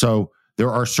 So there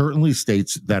are certainly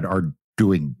states that are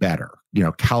doing better.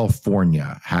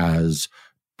 California has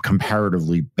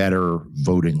comparatively better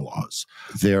voting laws.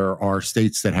 There are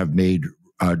states that have made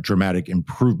dramatic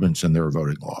improvements in their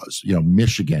voting laws.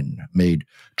 Michigan made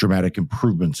dramatic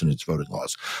improvements in its voting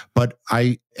laws. But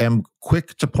I am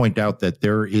quick to point out that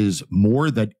there is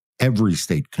more that every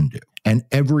state can do. And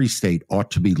every state ought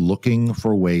to be looking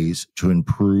for ways to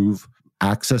improve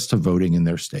access to voting in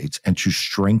their states and to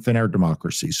strengthen our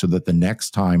democracy so that the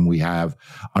next time we have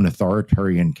an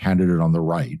authoritarian candidate on the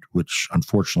right, which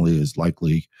unfortunately is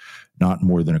likely not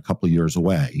more than a couple of years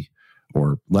away,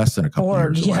 or less than a couple of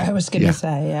years away. Yeah, I was going to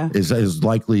say, yeah. Is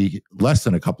likely less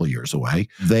than a couple of years away.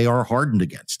 They are hardened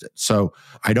against it. So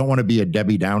I don't want to be a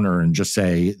Debbie Downer and just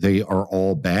say they are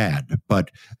all bad,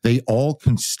 but they all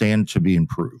can stand to be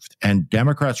improved. And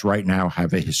Democrats right now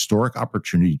have a historic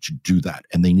opportunity to do that.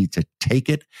 And they need to take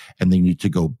it, and they need to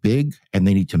go big, and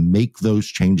they need to make those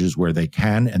changes where they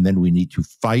can. And then we need to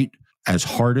fight as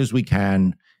hard as we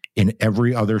can in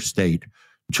every other state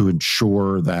to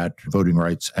ensure that voting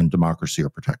rights and democracy are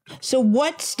protected. So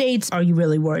what states are you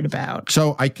really worried about?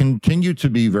 So I continue to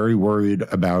be very worried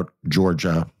about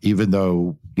Georgia, even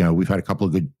though, we've had a couple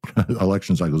of good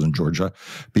election cycles in Georgia,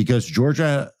 because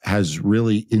Georgia has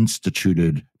really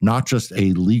instituted not just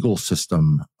a legal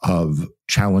system of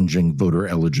challenging voter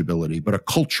eligibility, but a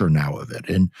culture now of it.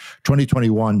 In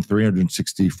 2021,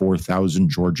 364,000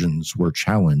 Georgians were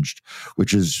challenged,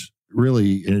 which is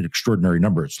really an extraordinary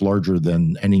number. It's larger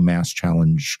than any mass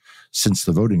challenge since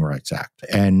the Voting Rights Act.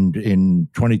 And in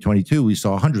 2022, we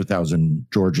saw 100,000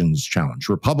 Georgians challenged.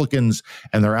 Republicans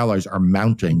and their allies are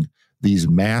mounting these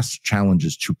mass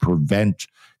challenges to prevent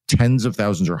tens of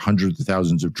thousands or hundreds of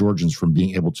thousands of Georgians from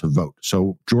being able to vote.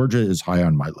 So Georgia is high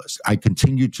on my list. I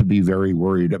continue to be very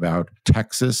worried about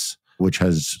Texas, which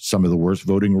has some of the worst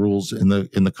voting rules in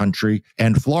the country,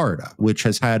 and Florida, which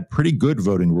has had pretty good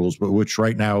voting rules, but which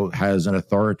right now has an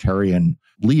authoritarian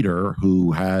leader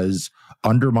who has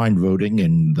undermined voting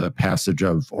in the passage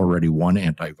of already one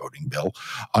anti-voting bill,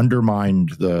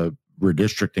 undermined the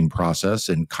redistricting process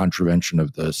in contravention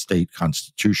of the state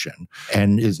constitution,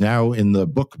 and is now in the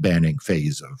book banning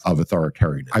phase of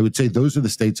authoritarian. I would say those are the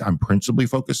states I'm principally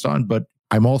focused on, but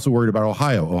I'm also worried about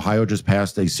Ohio. Ohio just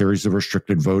passed a series of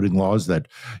restricted voting laws that,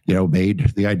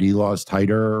 made the ID laws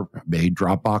tighter, made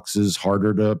drop boxes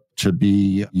harder to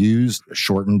be used,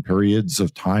 shortened periods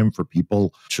of time for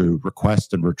people to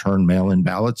request and return mail-in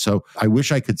ballots. So I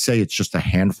wish I could say it's just a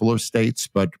handful of states,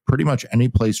 but pretty much any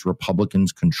place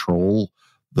Republicans control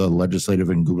the legislative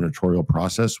and gubernatorial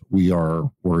process, we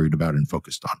are worried about and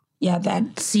focused on. Yeah,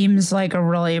 that seems like a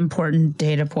really important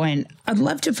data point. I'd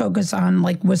love to focus on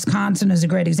Wisconsin is a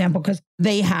great example because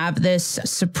they have this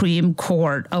Supreme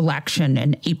Court election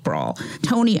in April.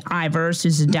 Tony Ivers,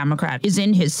 who's a Democrat, is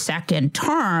in his second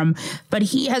term, but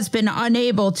he has been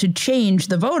unable to change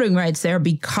the voting rights there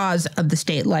because of the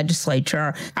state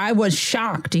legislature. I was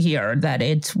shocked to hear that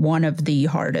it's one of the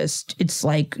hardest. It's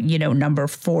number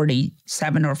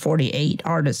 47 or 48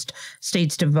 hardest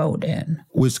states to vote in.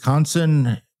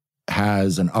 Wisconsin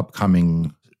has an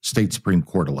upcoming state Supreme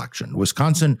Court election.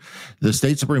 Wisconsin, the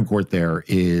state Supreme Court there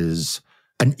is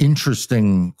an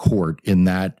interesting court in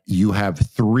that you have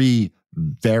 3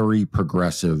 very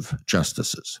progressive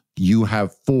justices. You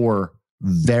have 4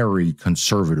 very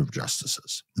conservative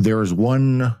justices. There is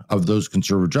one of those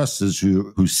conservative justices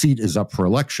whose seat is up for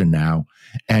election now.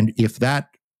 And if that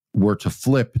were to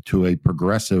flip to a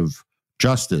progressive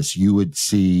justice, you would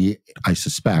see, I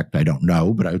suspect, I don't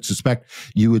know, but I would suspect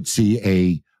you would see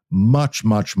a much,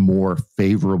 much more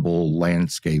favorable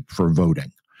landscape for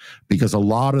voting, because a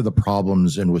lot of the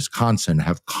problems in Wisconsin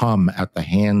have come at the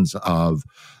hands of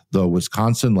the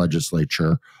Wisconsin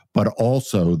legislature, but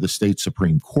also the state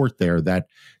Supreme Court there that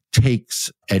takes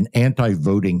an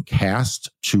anti-voting cast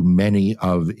to many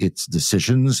of its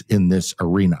decisions in this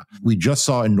arena. We just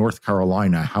saw in North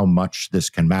Carolina how much this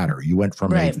can matter. You went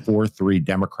from a 4-3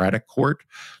 Democratic court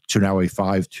to now a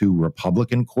 5-2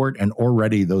 Republican court, and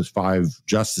already those 5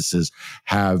 justices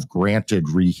have granted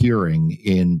rehearing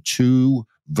in 2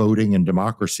 voting and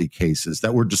democracy cases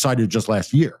that were decided just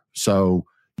last year. So,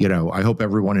 I hope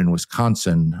everyone in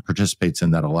Wisconsin participates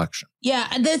in that election. Yeah,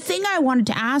 the thing I wanted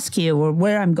to ask you, or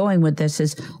where I'm going with this,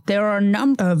 is there are a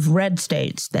number of red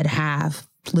states that have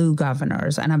blue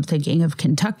governors, and I'm thinking of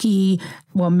Kentucky.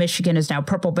 Well, Michigan is now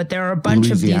purple, but there are a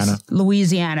bunch of these,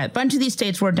 Louisiana, a bunch of these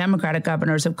states where Democratic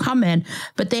governors have come in,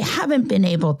 but they haven't been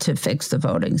able to fix the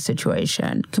voting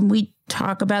situation. Can we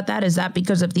talk about that? Is that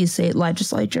because of these state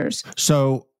legislatures?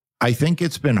 So I think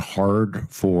it's been hard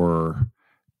for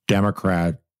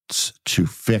Democrats to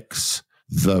fix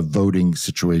the voting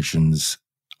situations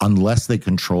unless they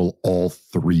control all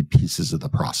 3 pieces of the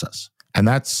process. And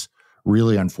that's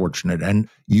really unfortunate. And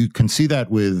you can see that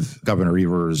with Governor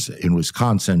Evers in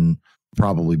Wisconsin,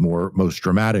 probably most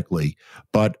dramatically.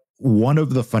 But one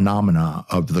of the phenomena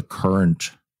of the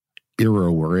current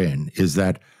era we're in is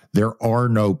that there are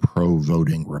no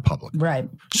pro-voting Republicans. Right.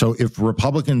 So if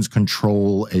Republicans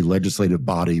control a legislative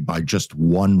body by just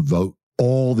 1 vote,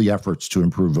 all the efforts to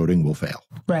improve voting will fail.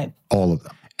 Right. All of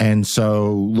them. And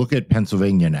so look at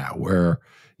Pennsylvania now, where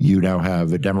you now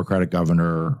have a Democratic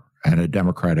governor and a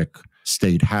Democratic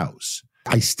state house.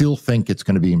 I still think it's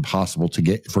going to be impossible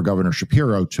for Governor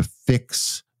Shapiro to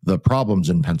fix the problems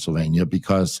in Pennsylvania,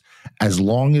 because as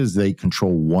long as they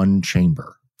control 1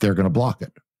 chamber, they're going to block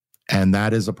it. And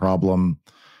that is a problem,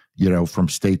 from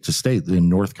state to state. In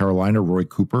North Carolina, Roy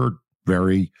Cooper,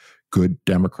 very good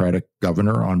Democratic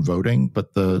governor on voting,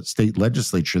 but the state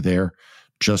legislature there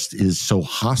just is so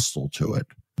hostile to it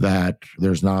that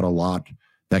there's not a lot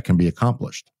that can be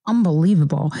accomplished.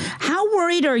 Unbelievable. How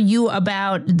worried are you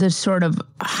about the sort of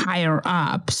higher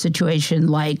up situation?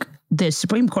 Like the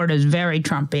Supreme Court is very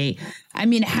Trumpy. I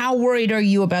mean, how worried are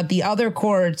you about the other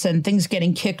courts and things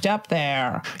getting kicked up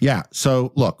there? Yeah.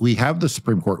 So look, we have the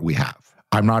Supreme Court we have.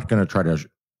 I'm not going to try to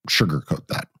sugarcoat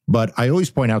that. But I always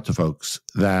point out to folks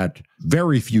that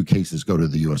very few cases go to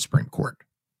the U.S. Supreme Court.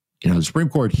 The Supreme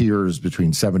Court hears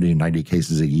between 70 and 90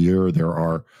 cases a year. There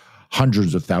are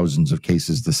hundreds of thousands of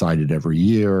cases decided every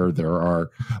year. There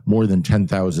are more than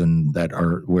 10,000 that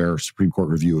are where Supreme Court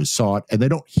review is sought, and they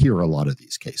don't hear a lot of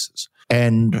these cases.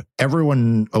 And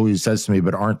everyone always says to me,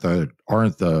 but aren't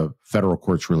the federal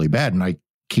courts really bad? And I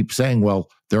keep saying, well,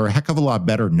 they're a heck of a lot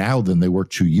better now than they were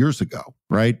 2 years ago,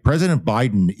 right? President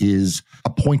Biden is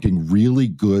appointing really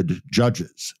good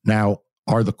judges. Now,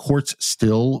 are the courts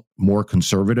still more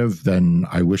conservative than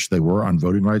I wish they were on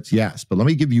voting rights? Yes. But let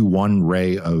me give you one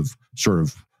ray of sort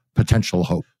of potential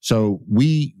hope. So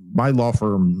my law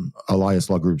firm, Elias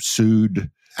Law Group, sued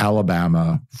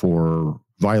Alabama for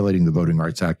violating the Voting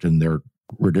Rights Act in their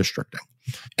redistricting.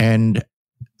 And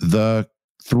the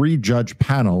 3-judge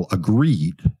panel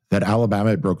agreed that Alabama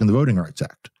had broken the Voting Rights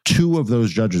Act. 2 of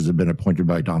those judges had been appointed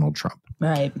by Donald Trump.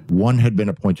 Right. 1 had been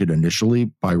appointed initially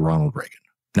by Ronald Reagan.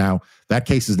 Now, that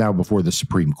case is now before the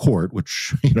Supreme Court,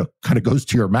 which, kind of goes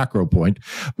to your macro point.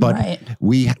 But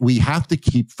we have to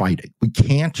keep fighting. We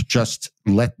can't just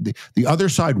let the other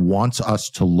side wants us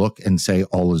to look and say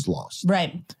all is lost.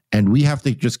 Right. And we have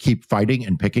to just keep fighting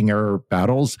and picking our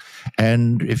battles.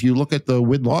 And if you look at the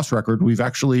win-loss record, we've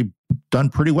actually done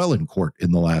pretty well in court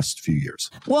in the last few years.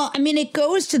 Well, I mean, it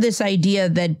goes to this idea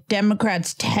that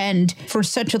Democrats for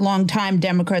such a long time,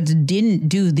 Democrats didn't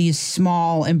do these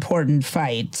small, important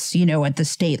fights, at the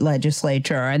state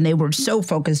legislature. And they were so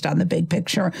focused on the big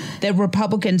picture that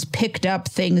Republicans picked up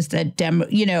things that,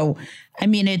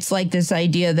 it's like this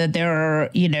idea that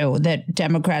that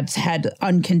Democrats had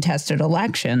uncontested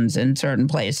elections in certain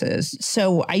places.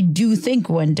 So I do think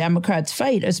when Democrats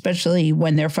fight, especially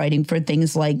when they're fighting for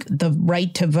things like the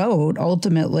right to vote,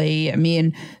 ultimately,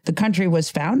 the country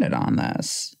was founded on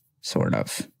this, sort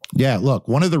of. Yeah, look,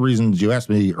 one of the reasons you asked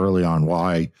me early on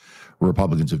why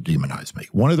Republicans have demonized me.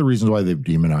 One of the reasons why they've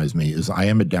demonized me is I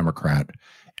am a Democrat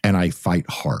and I fight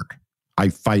hard. I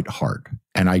fight hard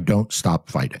and I don't stop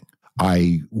fighting.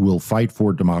 I will fight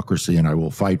for democracy and I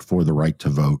will fight for the right to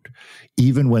vote.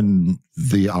 Even when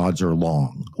the odds are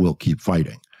long, we'll keep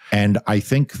fighting. And I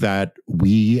think that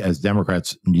we as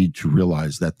Democrats need to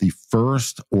realize that the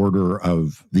first order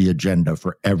of the agenda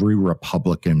for every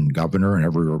Republican governor and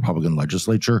every Republican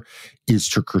legislature is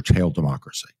to curtail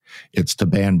democracy. It's to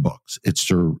ban books. It's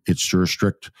to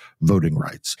restrict voting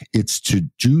rights. It's to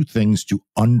do things to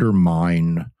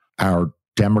undermine our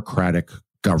democratic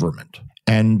government.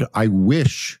 And I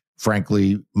wish,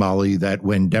 frankly, Molly, that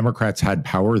when Democrats had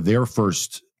power, their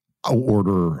first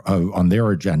order on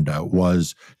their agenda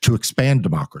was to expand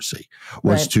democracy,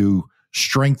 was to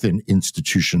strengthen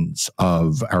institutions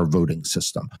of our voting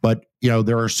system. But,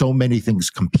 there are so many things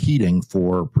competing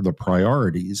for the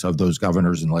priorities of those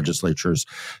governors and legislatures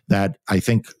that I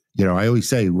think, I always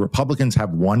say Republicans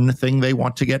have one thing they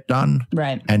want to get done.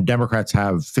 Right. And Democrats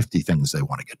have 50 things they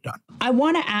want to get done. I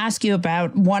want to ask you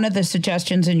about one of the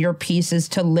suggestions in your piece is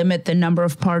to limit the number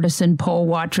of partisan poll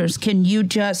watchers. Can you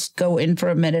just go in for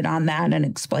a minute on that and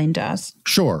explain to us?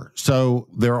 Sure. So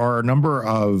there are a number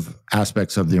of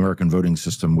aspects of the American voting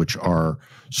system which are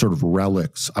sort of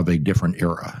relics of a different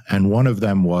era. And one of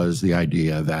them was the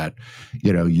idea that,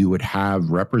 you would have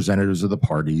representatives of the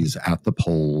parties at the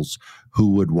polls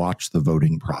who would watch the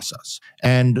voting process.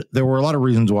 And there were a lot of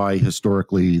reasons why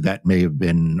historically that may have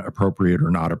been appropriate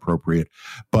or not appropriate.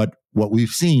 But what we've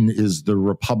seen is the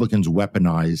Republicans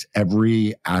weaponize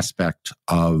every aspect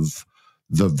of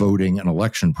the voting and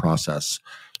election process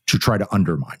to try to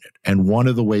undermine it. And one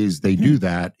of the ways they do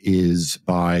that is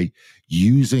by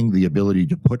using the ability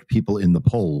to put people in the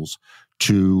polls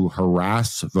to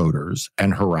harass voters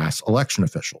and harass election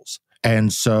officials.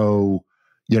 And so,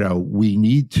 we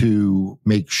need to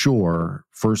make sure,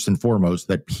 first and foremost,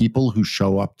 that people who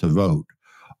show up to vote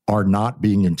are not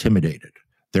being intimidated.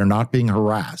 They're not being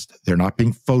harassed. They're not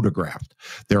being photographed.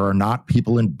 There are not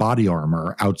people in body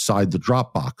armor outside the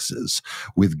drop boxes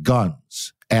with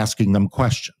guns asking them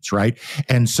questions, right?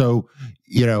 And so,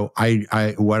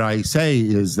 what I say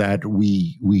is that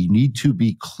we need to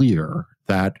be clear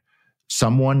that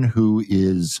someone who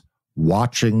is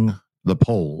watching the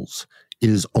polls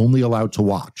is only allowed to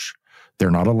watch. They're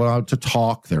not allowed to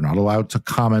talk. They're not allowed to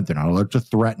comment. They're not allowed to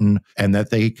threaten, and that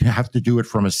they have to do it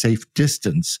from a safe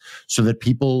distance so that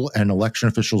people and election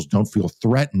officials don't feel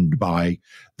threatened by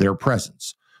their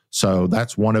presence. So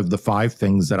that's one of the 5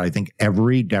 things that I think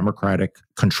every Democratic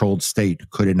controlled state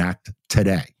could enact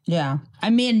today. Yeah.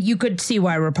 You could see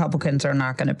why Republicans are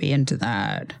not going to be into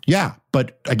that. Yeah.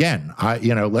 But again,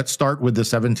 let's start with the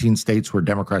 17 states where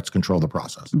Democrats control the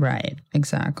process. Right.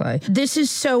 Exactly. This is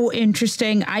so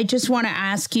interesting. I just want to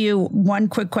ask you one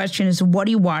quick question is, what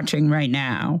are you watching right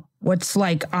now? What's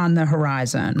on the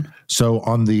horizon? So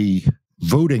on the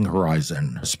voting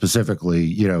horizon,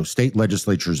 specifically, state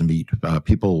legislatures meet.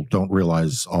 People don't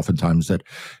realize oftentimes that,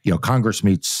 Congress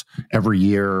meets every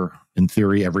year, in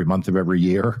theory, every month of every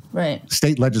year. Right.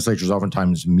 State legislatures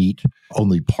oftentimes meet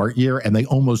only part year, and they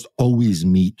almost always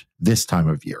meet this time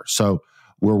of year. So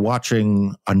we're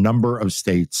watching a number of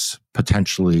states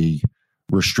potentially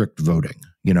restrict voting.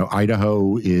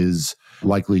 Idaho is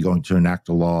likely going to enact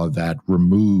a law that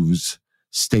removes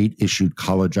state-issued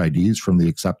college IDs from the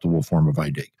acceptable form of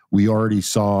ID. We already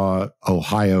saw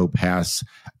Ohio pass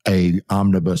a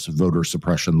omnibus voter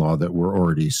suppression law that we're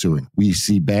already suing. We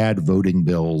see bad voting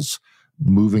bills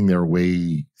moving their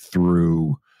way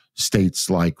through states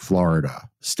like Florida,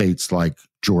 states like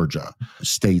Georgia,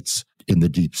 states in the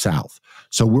Deep South.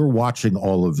 So we're watching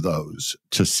all of those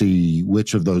to see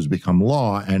which of those become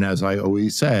law. And as I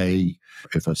always say,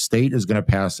 if a state is going to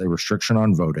pass a restriction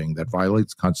on voting that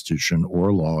violates the Constitution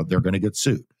or law, they're going to get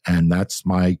sued. And that's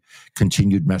my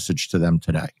continued message to them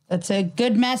today. That's a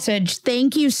good message.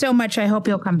 Thank you so much. I hope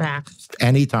you'll come back.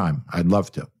 Anytime. I'd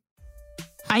love to.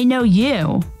 I know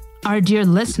you, our dear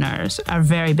listeners, are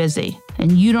very busy,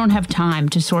 and you don't have time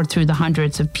to sort through the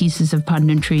hundreds of pieces of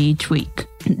punditry each week.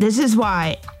 This is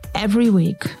why every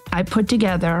week I put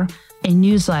together a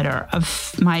newsletter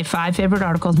of my 5 favorite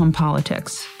articles on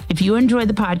politics. If you enjoy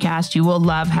the podcast, you will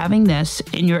love having this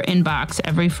in your inbox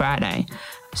every Friday.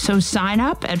 So sign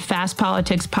up at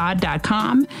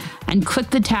fastpoliticspod.com and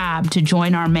click the tab to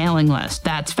join our mailing list.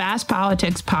 That's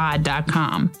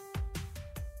fastpoliticspod.com.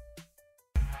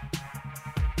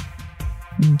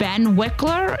 Ben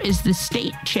Wikler is the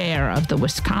state chair of the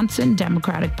Wisconsin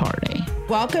Democratic Party.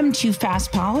 Welcome to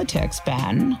Fast Politics,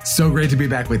 Ben. So great to be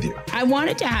back with you. I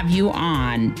wanted to have you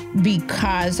on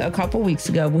because a couple weeks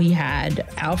ago we had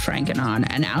Al Franken on,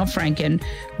 and Al Franken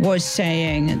was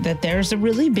saying that there's a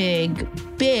really big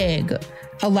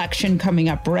election coming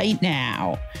up right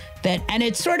now. And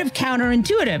it's sort of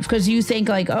counterintuitive because you think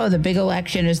like, oh, the big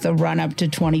election is the run up to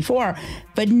 24.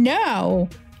 But no,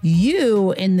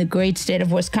 you in the great state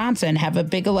of Wisconsin have a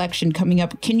big election coming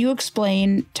up. Can you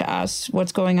explain to us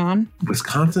what's going on?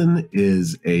 Wisconsin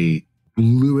is a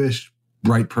bluish,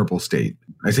 bright purple state.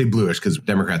 I say bluish because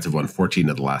Democrats have won 14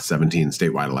 of the last 17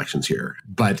 statewide elections here.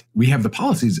 But we have the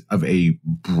policies of a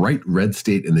bright red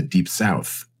state in the Deep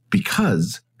South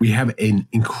because we have an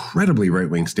incredibly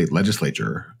right-wing state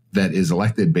legislature that is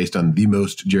elected based on the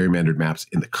most gerrymandered maps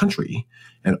in the country.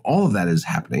 And all of that is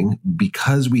happening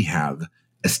because we have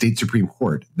a state Supreme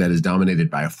Court that is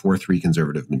dominated by a 4-3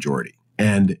 conservative majority.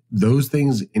 And those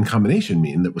things in combination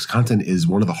mean that Wisconsin is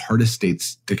one of the hardest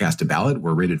states to cast a ballot.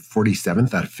 We're rated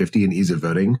 47th out of 50 in ease of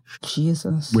voting.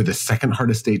 Jesus. We're the second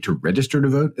hardest state to register to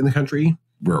vote in the country.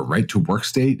 We're a right to work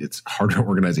state. It's hard to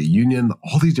organize a union.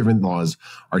 All these different laws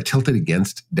are tilted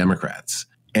against Democrats.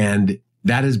 And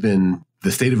that has been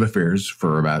the state of affairs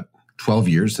for about 12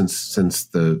 years since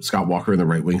the Scott Walker and the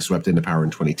right wing swept into power in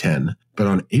 2010. But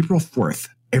on April 4th,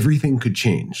 everything could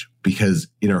change because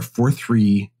in our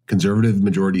 4-3 conservative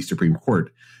majority Supreme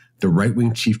Court, the right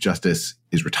wing Chief Justice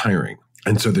is retiring.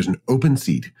 And so there's an open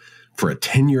seat for a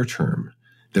 10-year term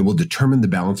that will determine the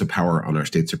balance of power on our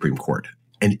state Supreme Court.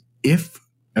 And if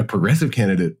a progressive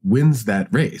candidate wins that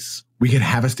race, we could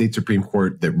have a state Supreme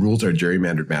Court that rules our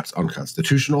gerrymandered maps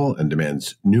unconstitutional and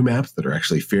demands new maps that are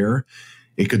actually fair.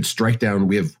 It could strike down,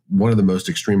 we have one of the most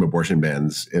extreme abortion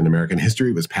bans in American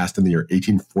history. It was passed in the year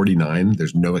 1849.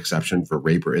 There's no exception for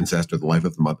rape or incest or the life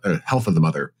of the mother, health of the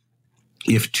mother.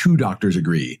 If 2 doctors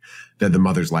agree that the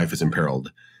mother's life is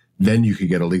imperiled, then you could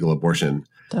get a legal abortion.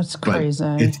 That's crazy.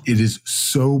 But it is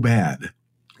so bad.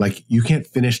 Like, you can't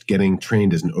finish getting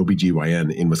trained as an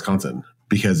OBGYN in Wisconsin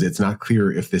because it's not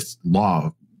clear if this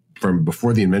law from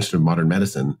before the invention of modern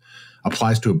medicine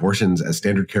applies to abortions as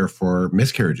standard care for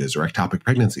miscarriages or ectopic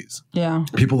pregnancies. Yeah.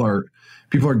 People are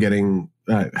getting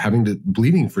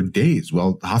bleeding for days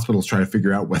while the hospitals try to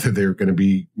figure out whether they're going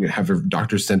to have their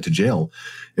doctors sent to jail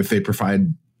if they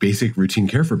provide basic routine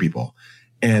care for people.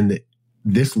 And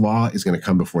this law is going to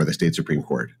come before the state Supreme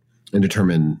Court and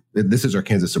determine this is our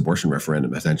Kansas abortion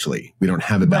referendum. Essentially, we don't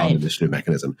have a ballot initiative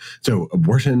mechanism. So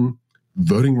abortion,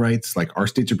 voting rights, like our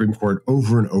state Supreme Court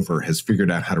over and over has figured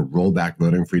out how to roll back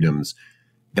voting freedoms.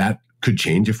 That could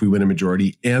change if we win a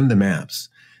majority, and the maps.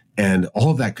 And all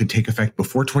of that could take effect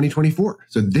before 2024.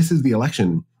 So this is the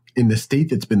election in the state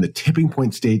that's been the tipping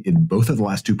point state in both of the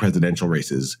last 2 presidential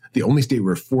races, the only state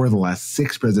where 4 of the last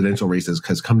 6 presidential races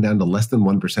has come down to less than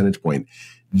 1 percentage point.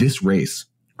 This race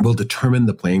will determine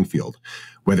the playing field,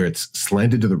 whether it's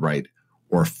slanted to the right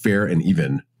or fair and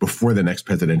even before the next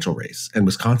presidential race. And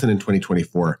Wisconsin in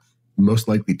 2024, most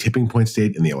likely tipping point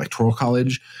state in the Electoral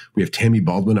College. We have Tammy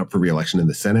Baldwin up for re-election in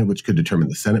the Senate, which could determine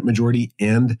the Senate majority.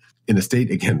 And in a state,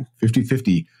 again,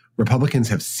 50-50, Republicans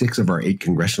have 6 of our 8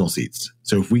 congressional seats.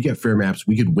 So if we get fair maps,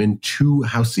 we could win 2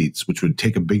 House seats, which would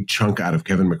take a big chunk out of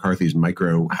Kevin McCarthy's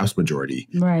micro House majority.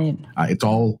 Right. It's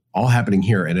all happening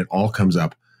here, and it all comes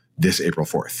up this April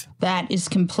 4th. That is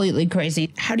completely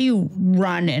crazy. How do you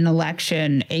run an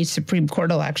election, a Supreme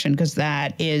Court election? Because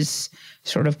that is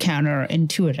sort of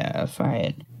counterintuitive,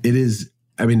 right? It is.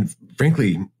 I mean,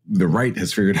 frankly, the right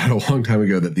has figured out a long time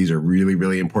ago that these are really,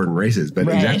 really important races. But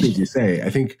exactly as you say, I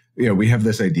think, we have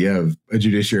this idea of a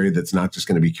judiciary that's not just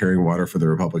going to be carrying water for the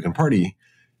Republican Party,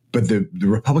 but the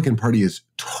Republican Party is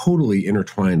totally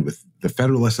intertwined with the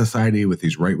Federalist Society, with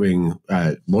these right-wing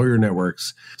lawyer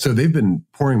networks. So they've been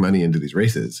pouring money into these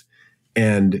races.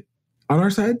 And on our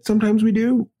side, sometimes we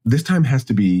do. This time has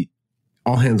to be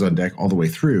all hands on deck all the way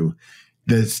through.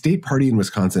 The state party in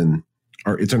Wisconsin,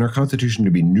 it's in our constitution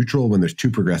to be neutral when there's two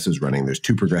progressives running. There's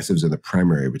two progressives in the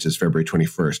primary, which is February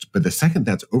 21st. But the second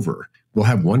that's over, we'll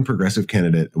have one progressive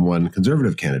candidate and one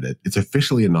conservative candidate. It's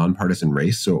officially a nonpartisan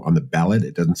race. So on the ballot,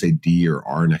 it doesn't say D or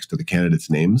R next to the candidates'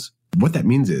 names. What that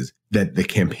means is that the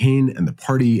campaign and the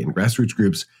party and grassroots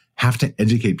groups have to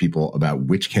educate people about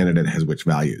which candidate has which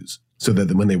values, so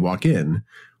that when they walk in,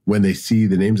 when they see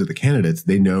the names of the candidates,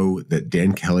 they know that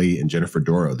Dan Kelly and Jennifer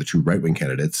Doro, the two right-wing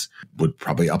candidates, would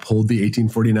probably uphold the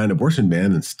 1849 abortion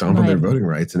ban and stomp on their voting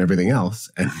rights and everything else,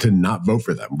 and to not vote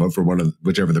for them. Vote for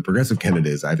whichever the progressive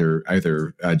candidate is, either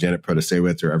Janet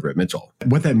Protasewicz or Everett Mitchell.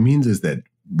 What that means is that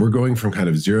we're going from kind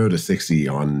of 0 to 60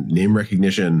 on name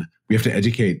recognition. We have to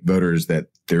educate voters that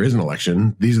there is an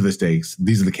election. These are the stakes.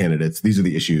 These are the candidates. These are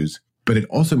the issues. But it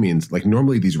also means, like,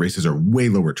 normally these races are way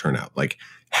lower turnout, like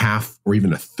half or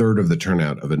even a third of the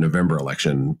turnout of a November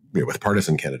election with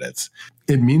partisan candidates.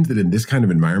 It means that in this kind of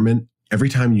environment, every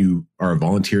time you are a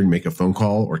volunteer and make a phone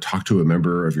call or talk to a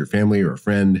member of your family or a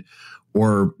friend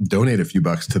or donate a few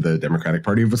bucks to the Democratic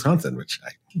Party of Wisconsin, which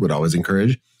I would always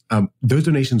encourage, those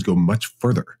donations go much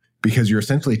further, because you're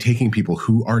essentially taking people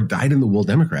who are dyed-in-the-wool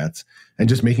Democrats and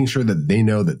just making sure that they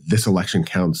know that this election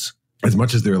counts as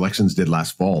much as their elections did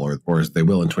last fall, or as they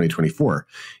will in 2024.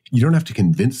 You don't have to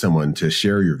convince someone to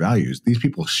share your values. These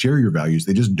people share your values.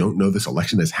 They just don't know this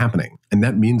election is happening. And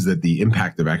that means that the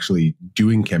impact of actually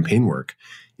doing campaign work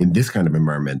in this kind of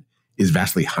environment is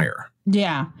vastly higher.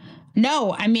 Yeah.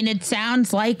 No, I mean, it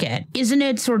sounds like it. Isn't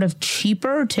it sort of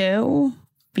cheaper too?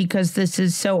 Because this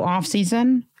is so off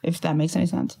season, if that makes any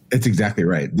sense. It's exactly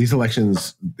right. These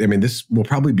elections, I mean, this will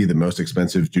probably be the most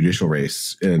expensive judicial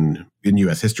race in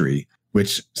U.S. history,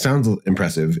 which sounds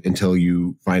impressive until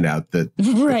you find out that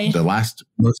the last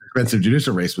most expensive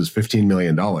judicial race was $15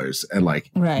 million.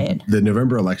 And the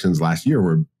November elections last year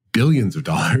were billions of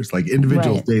dollars. Like,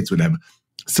 individual states would have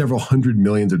several hundred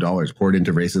millions of dollars poured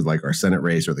into races like our Senate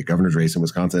race or the governor's race in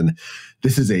Wisconsin.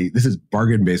 This is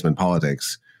bargain basement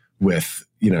politics with,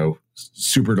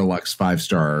 super deluxe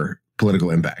 5-star political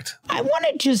impact. I want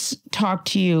to just talk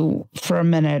to you for a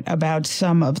minute about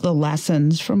some of the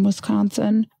lessons from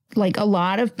Wisconsin. Like, a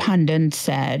lot of pundits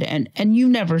said, and you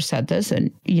never said this,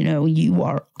 and, you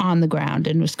are on the ground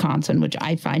in Wisconsin, which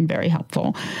I find very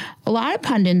helpful. A lot of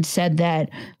pundits said that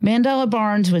Mandela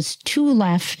Barnes was too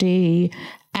lefty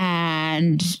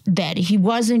and that he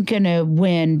wasn't going to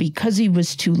win because he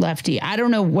was too lefty. I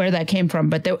don't know where that came from,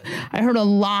 but I heard a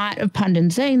lot of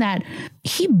pundits saying that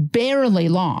he barely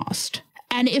lost.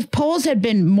 And if polls had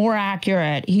been more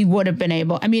accurate, he would have been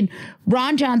able. I mean,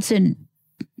 Ron Johnson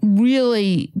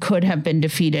really could have been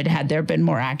defeated had there been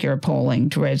more accurate polling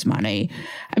to raise money.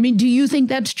 I mean, do you think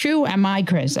that's true? Am I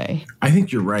crazy? I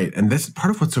think you're right. And that's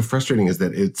part of what's so frustrating, is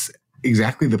that it's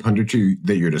exactly the punditry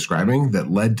that you're describing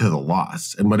that led to the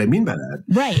loss. And what I mean by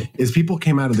that is people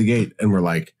came out of the gate and were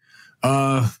like,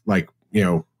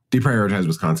 deprioritize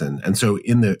Wisconsin. And so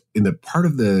in the part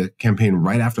of the campaign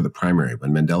right after the primary,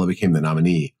 when Mandela became the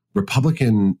nominee,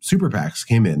 Republican super PACs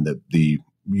came in, the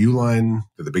Uline,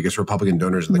 they're the biggest Republican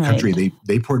donors in the country.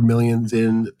 They poured millions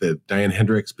in. The Diane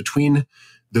Hendricks, between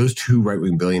those two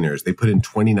right-wing billionaires, they put in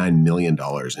 $29 million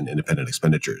in independent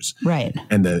expenditures. Right.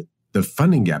 And the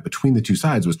funding gap between the two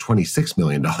sides was $26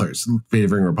 million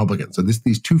favoring Republicans. So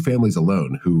these two families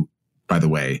alone, who, by the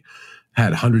way,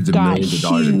 had hundreds of millions of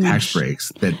dollars in tax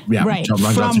breaks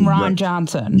from Ron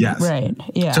Johnson. Yes. Right.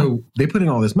 Yeah. So they put in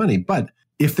all this money. But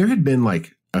if there had been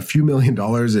like a few $1 million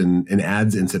in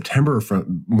ads in September,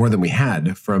 from more than we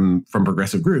had from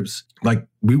progressive groups, like,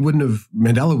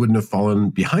 Mandela wouldn't have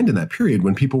fallen behind in that period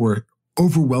when people were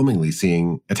overwhelmingly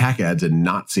seeing attack ads and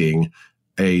not seeing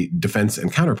a defense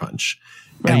and counterpunch.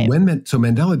 Right. And so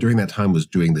Mandela during that time was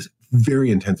doing this very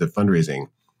intensive fundraising,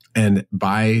 and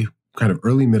by kind of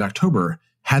early mid-October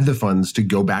had the funds to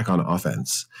go back on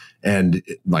offense. And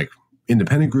like,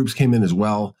 independent groups came in as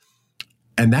well.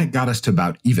 And that got us to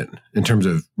about even in terms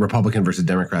of Republican versus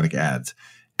Democratic ads.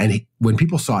 And when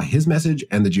people saw his message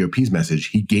and the GOP's message,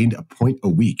 he gained a point a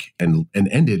week and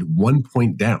ended 1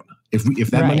 point down.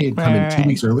 If that money had come in 2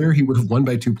 weeks earlier, he would have won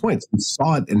by 2 points. We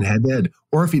saw it in head-to-head.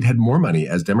 Or if he'd had more money,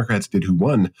 as Democrats did who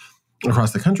won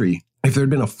across the country, if there had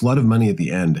been a flood of money at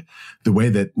the end, the way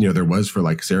that there was for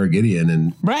like Sarah Gideon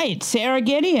and Sarah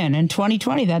Gideon in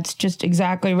 2020, that's just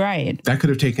exactly right. That could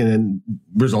have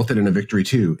resulted in a victory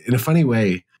too. In a funny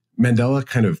way, Mandela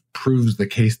kind of proves the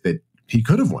case that he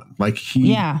could have won. Like,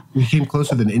 he came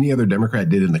closer than any other Democrat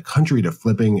did in the country to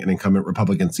flipping an incumbent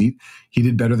Republican seat. He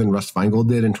did better than Russ Feingold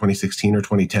did in 2016 or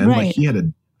 2010. Like, he had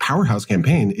a powerhouse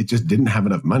campaign. It just didn't have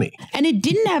enough money. And it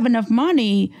didn't have enough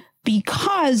money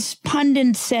because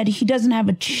pundits said he doesn't have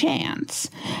a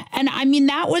chance. And I mean,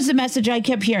 that was the message I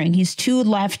kept hearing. He's too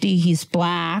lefty. He's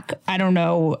black. I don't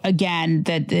know, again,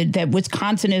 that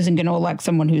Wisconsin isn't going to elect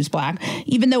someone who's black,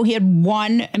 even though he had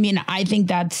won. I mean, I think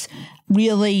that's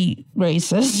really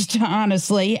racist,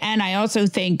 honestly. And I also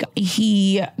think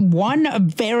he won a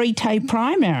very tight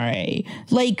primary.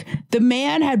 Like, the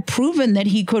man had proven that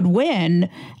he could win,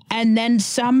 and then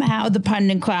somehow the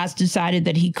pundit class decided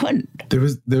that he couldn't.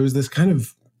 There was this kind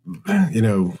of,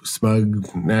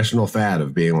 smug national fad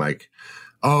of being like,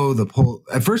 oh,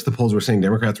 at first the polls were saying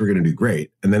Democrats were going to do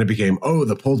great. And then it became, oh,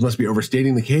 the polls must be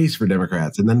overstating the case for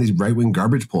Democrats. And then these right-wing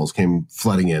garbage polls came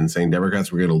flooding in saying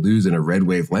Democrats were going to lose in a red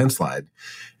wave landslide.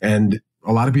 And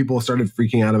a lot of people started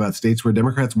freaking out about states where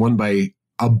Democrats won by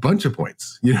a bunch of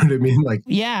points. You know what I mean?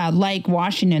 Like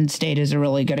Washington State is a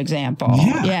really good example.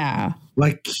 Yeah.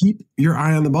 Like, keep your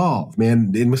eye on the ball,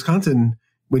 man. In Wisconsin,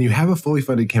 when you have a fully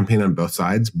funded campaign on both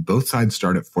sides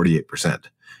start at 48%.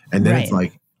 And then it's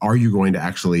like, are you going to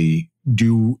actually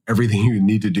do everything you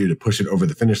need to do to push it over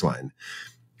the finish line?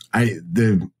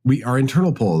 Our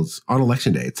internal polls on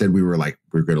election day, it said we were going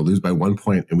to lose by 1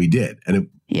 point, and we did. And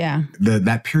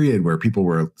that period where people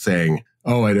were saying,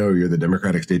 oh, I know you're the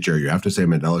Democratic state chair, you have to say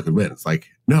Mandela could win. It's like,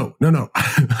 no.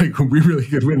 Like, we really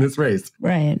could win this race.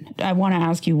 Right. I want to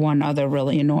ask you one other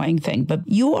really annoying thing, but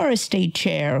you are a state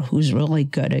chair who's really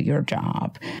good at your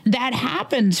job. That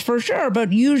happens for sure,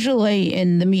 but usually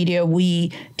in the media,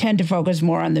 we tend to focus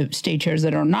more on the state chairs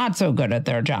that are not so good at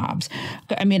their jobs.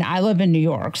 I mean, I live in New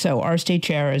York, so our state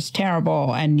chair is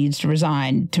terrible and needs to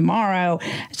resign tomorrow.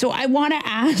 So I want to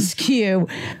ask you,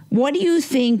 what do you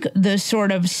think the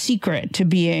sort of secret to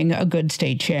being a good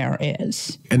state chair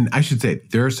is? And I should say,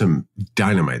 there are some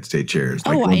dynamite state chairs.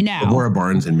 Like I know. Laura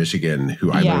Barnes in Michigan,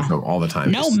 who I learn from all the time.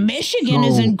 No, Michigan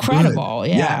is incredible.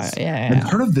 Good. Yeah. And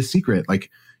part of the secret, like,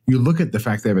 you look at the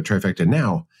fact they have a trifecta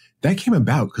now, that came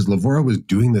about because Lavora was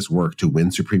doing this work to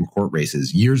win Supreme Court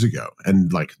races years ago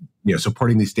and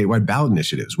supporting these statewide ballot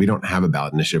initiatives. We don't have a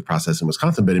ballot initiative process in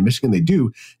Wisconsin, but in Michigan they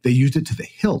do. They used it to the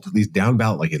hilt, these down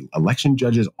ballot, like election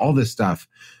judges, all this stuff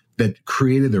that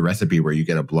created the recipe where you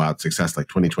get a blowout success like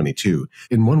 2022.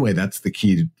 In one way, that's the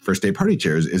key for state party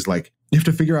chairs, is like, you have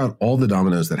to figure out all the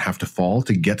dominoes that have to fall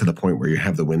to get to the point where you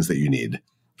have the wins that you need.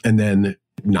 And then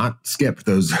not skip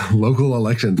those local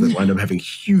elections that wind up having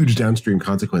huge downstream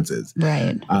consequences.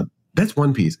 Right. That's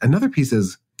one piece. Another piece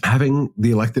is having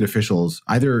the elected officials,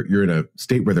 either you're in a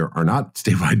state where there are not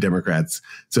statewide Democrats,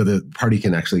 so the party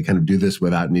can actually kind of do this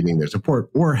without needing their support,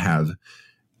 or have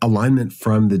alignment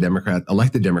from the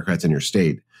elected Democrats in your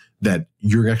state that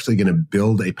you're actually going to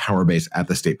build a power base at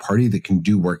the state party that can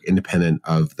do work independent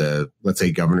of the, let's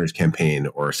say, governor's campaign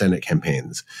or Senate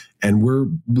campaigns. And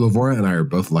Lavora and I are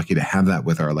both lucky to have that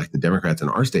with our elected Democrats in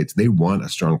our states. They want a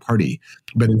strong party.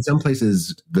 But in some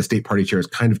places, the state party chair is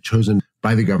kind of chosen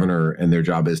by the governor, and their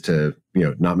job is to,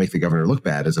 not make the governor look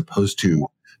bad, as opposed to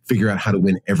figure out how to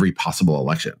win every possible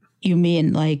election. You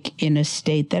mean like in a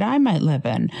state that I might live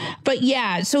in? But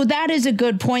yeah, so that is a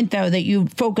good point, though, that you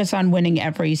focus on winning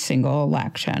every single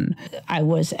election. I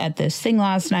was at this thing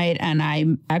last night, and I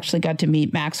actually got to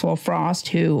meet Maxwell Frost,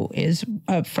 who is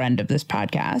a friend of this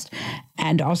podcast,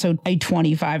 and also a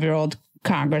 25-year-old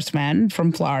congressman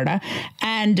from Florida.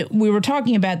 And we were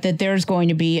talking about that there's going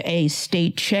to be a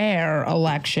state chair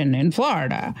election in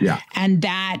Florida. Yeah. And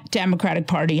that Democratic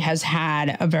Party has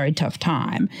had a very tough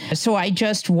time. So I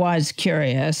just was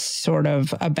curious sort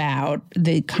of about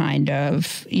the kind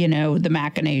of, the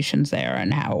machinations there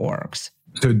and how it works.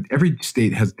 So every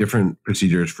state has different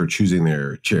procedures for choosing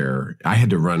their chair. I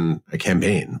had to run a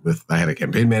campaign I had a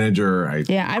campaign manager.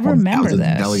 I remember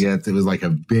this. Delegates. It was like a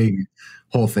big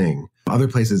whole thing. Other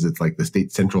places, it's like the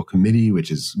state central committee,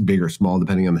 which is big or small,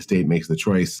 depending on the state, makes the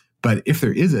choice. But if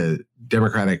there is a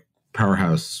Democratic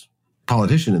powerhouse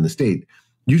politician in the state,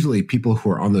 usually people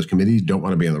who are on those committees don't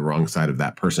want to be on the wrong side of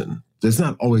that person. So it's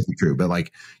not always true, but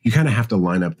you kind of have to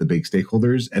line up the big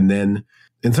stakeholders. And then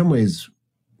in some ways,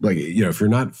 if you're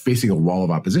not facing a wall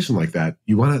of opposition like that,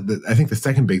 I think the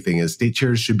second big thing is state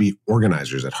chairs should be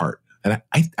organizers at heart. And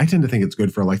I tend to think it's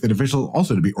good for elected officials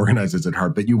also to be organizers at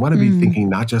heart, but you want to be thinking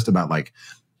not just about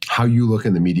how you look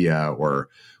in the media or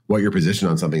what your position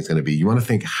on something is going to be. You want to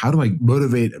think, how do I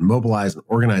motivate and mobilize and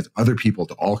organize other people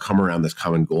to all come around this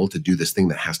common goal to do this thing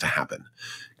that has to happen?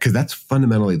 Because that's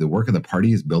fundamentally the work of the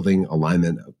party, is building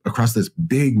alignment across this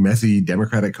big, messy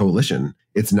Democratic coalition.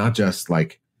 It's not just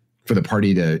for the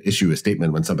party to issue a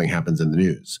statement when something happens in the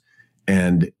news.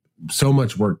 And so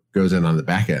much work goes in on the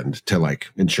back end to like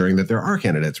ensuring that there are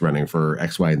candidates running for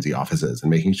X, Y, and Z offices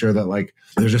and making sure that like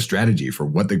there's a strategy for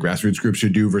what the grassroots group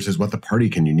should do versus what the party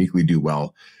can uniquely do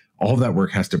well. All of that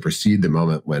work has to precede the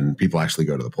moment when people actually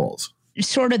go to the polls.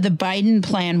 Sort of the Biden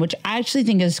plan, which I actually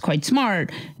think is quite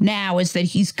smart now, is that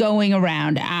he's going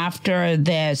around after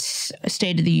this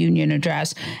State of the Union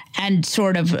address and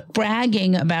sort of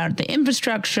bragging about the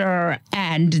infrastructure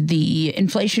and the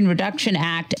Inflation Reduction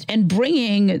Act and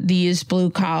bringing these blue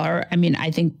collar. I mean,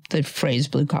 I think the phrase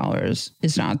blue collars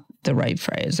is not the right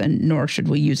phrase, and nor should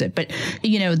we use it. But,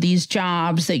 you know, these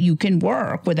jobs that you can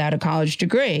work without a college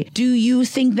degree. Do you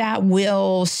think that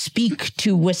will speak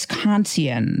to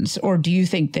Wisconsians, or do you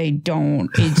think they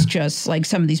don't? It's just like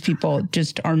some of these people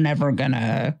just are never going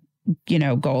to, you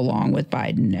know, go along with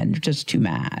Biden and just too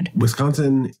mad.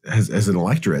 Wisconsin has an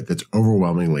electorate that's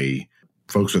overwhelmingly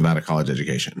folks without a college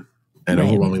education. And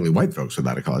overwhelmingly white folks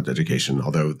without a college education,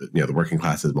 although the working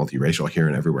class is multiracial here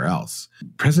and everywhere else.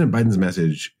 President Biden's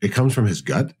message, it comes from his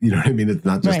gut. You know what I mean? It's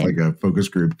not just like a focus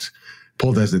grouped,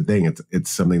 poll tested thing. It's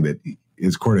something that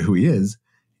is core to who he is.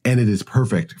 And it is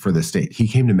perfect for the state. He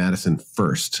came to Madison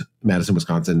first,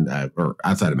 Wisconsin, or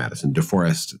outside of Madison,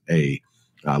 DeForest, a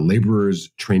laborers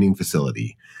training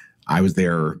facility. I was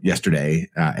there yesterday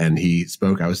and he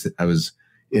spoke. I was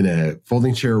in a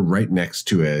folding chair right next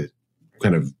to a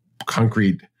kind of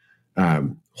concrete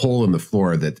hole in the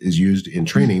floor that is used in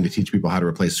training to teach people how to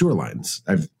replace sewer lines.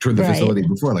 I've toured the facility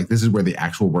before. Like, this is where the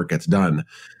actual work gets done.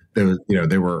 There was,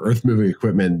 there were earth moving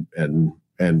equipment and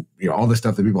all the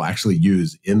stuff that people actually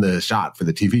use in the shot for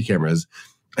the TV cameras.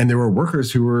 And there were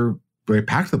workers who were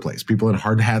packed the place, people in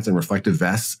hard hats and reflective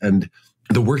vests. And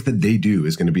the work that they do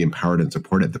is going to be empowered and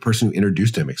supported. The person who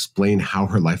introduced him explained how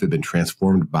her life had been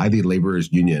transformed by the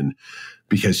laborers union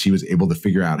because she was able to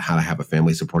figure out how to have a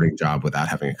family supporting job without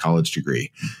having a college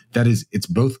degree. It's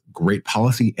both great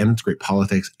policy and it's great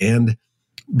politics. And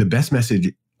the best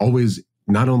message always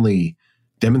not only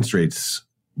demonstrates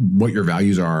what your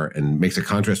values are and makes a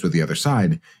contrast with the other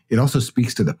side, it also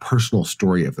speaks to the personal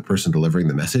story of the person delivering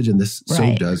the message. And this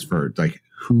so does for like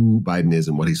who Biden is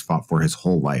and what he's fought for his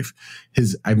whole life.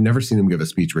 I've never seen him give a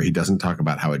speech where he doesn't talk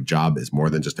about how a job is more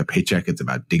than just a paycheck. It's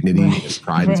about dignity and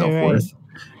pride and self-worth.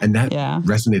 And that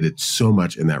resonated so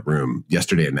much in that room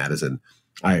yesterday in Madison,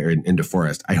 in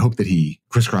DeForest. I hope that he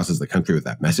crisscrosses the country with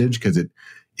that message because it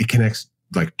connects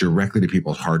like directly to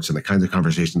people's hearts and the kinds of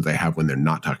conversations they have when they're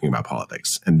not talking about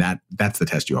politics. And that's the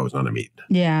test you always want to meet.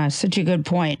 Yeah, such a good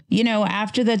point.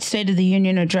 After that State of the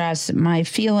Union address, my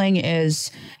feeling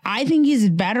is I think he's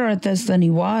better at this than he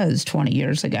was 20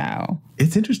 years ago.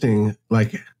 It's interesting.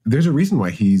 Like, there's a reason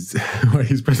why he's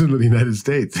president of the United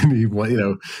States. And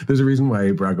there's a reason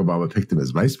why Barack Obama picked him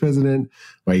as vice president,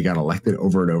 why he got elected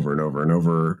over and over and over and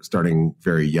over, starting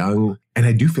very young. And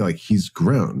I do feel like he's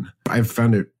grown. I've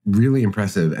found it really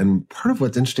impressive. And part of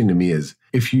what's interesting to me is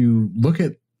if you look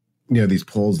at, these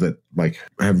polls that like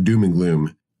have doom and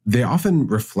gloom, they often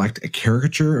reflect a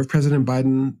caricature of President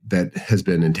Biden that has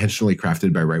been intentionally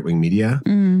crafted by right-wing media.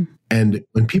 Mm. And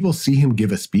when people see him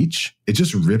give a speech, it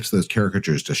just rips those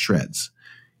caricatures to shreds.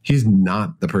 He's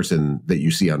not the person that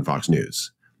you see on Fox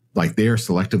News. Like, they are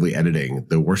selectively editing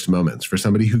the worst moments for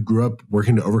somebody who grew up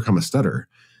working to overcome a stutter.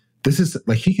 This is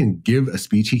like, he can give a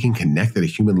speech. He can connect at a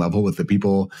human level with the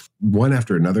people one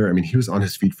after another. I mean, he was on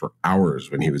his feet for hours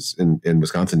when he was in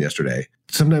Wisconsin yesterday.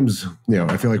 Sometimes,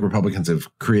 I feel like Republicans have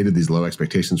created these low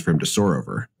expectations for him to soar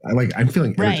over. I'm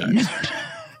feeling energized. Right.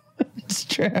 It's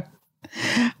true.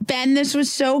 Ben, this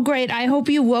was so great. I hope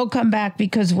you will come back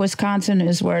because Wisconsin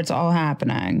is where it's all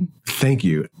happening. Thank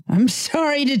you. I'm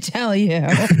sorry to tell you.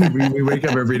 we wake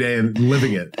up every day and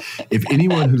living it. If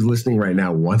anyone who's listening right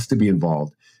now wants to be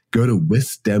involved, go to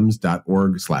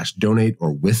wisdems.org/donate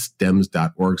or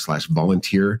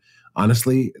wisdems.org/volunteer.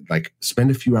 Honestly, spend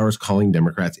a few hours calling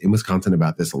Democrats in Wisconsin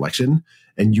about this election,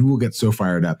 and you will get so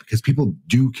fired up because people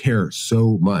do care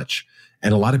so much.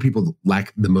 And a lot of people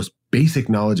lack the most basic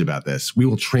knowledge about this. We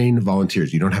will train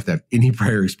volunteers. You don't have to have any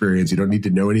prior experience. You don't need to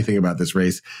know anything about this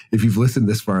race. If you've listened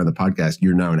this far on the podcast,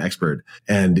 you're now an expert.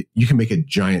 And you can make a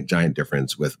giant, giant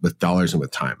difference with dollars and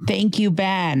with time. Thank you,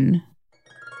 Ben.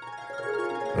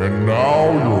 And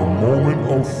now your moment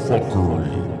of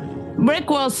fuckery. Rick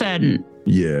Wilson.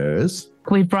 Yes?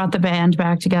 We've brought the band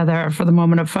back together for the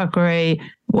moment of fuckery.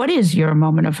 What is your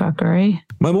moment of fuckery?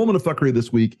 My moment of fuckery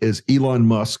this week is Elon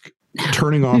Musk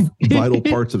turning off vital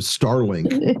parts of Starlink,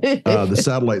 the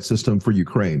satellite system for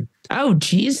Ukraine. Oh,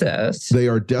 Jesus. They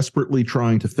are desperately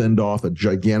trying to fend off a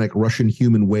gigantic Russian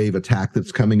human wave attack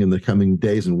that's coming in the coming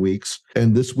days and weeks.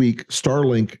 And this week,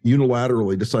 Starlink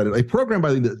unilaterally decided, a program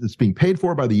that's being paid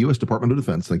for by the U.S. Department of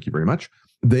Defense, thank you very much,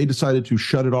 they decided to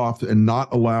shut it off and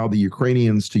not allow the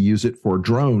Ukrainians to use it for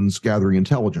drones gathering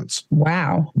intelligence.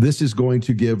 Wow. This is going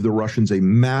to give the Russians a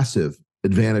massive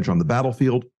advantage on the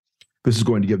battlefield. This is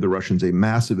going to give the Russians a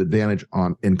massive advantage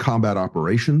in combat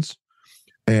operations.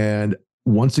 And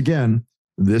once again,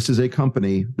 this is a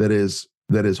company that is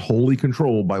wholly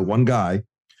controlled by one guy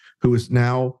who is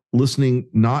now listening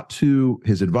not to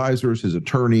his advisors, his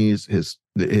attorneys, his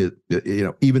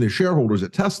even his shareholders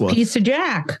at Tesla. Pizza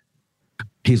Jack.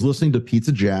 He's listening to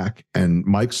Pizza Jack and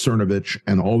Mike Cernovich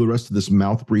and all the rest of this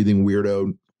mouth-breathing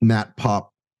weirdo Nat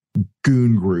Pop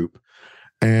goon group.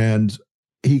 And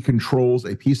he controls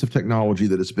a piece of technology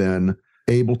that has been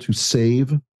able to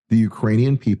save the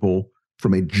Ukrainian people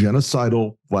from a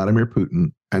genocidal Vladimir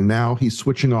Putin. And now he's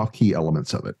switching off key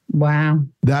elements of it. Wow.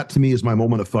 That to me is my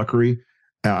moment of fuckery.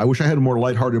 I wish I had a more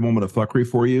lighthearted moment of fuckery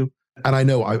for you. And I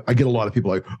know I get a lot of people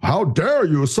like, how dare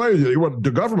you say that the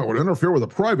government would interfere with a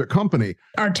private company?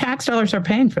 Our tax dollars are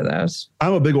paying for those.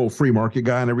 I'm a big old free market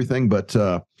guy and everything, but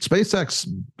SpaceX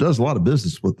does a lot of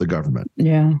business with the government.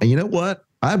 Yeah. And you know what?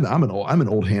 I'm an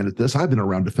old hand at this. I've been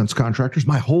around defense contractors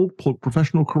my whole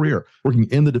professional career, working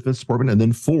in the Defense Department and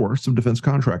then for some defense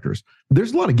contractors.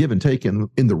 There's a lot of give and take in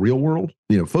the real world.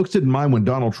 Folks didn't mind when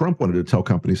Donald Trump wanted to tell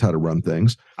companies how to run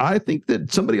things. I think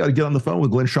that somebody ought to get on the phone with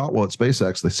Glenn Shotwell at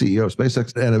SpaceX, the CEO of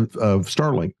SpaceX and of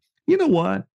Starlink. You know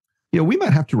what? We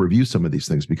might have to review some of these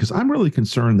things because I'm really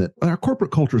concerned that our corporate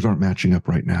cultures aren't matching up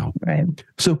right now. Right.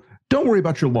 So don't worry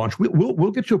about your launch.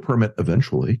 We'll get you a permit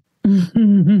eventually. I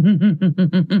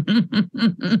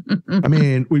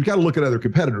mean, we've got to look at other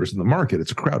competitors in the market.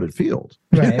 It's a crowded field.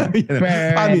 Right.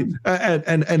 Right. I mean,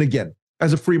 and again,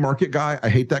 as a free market guy, I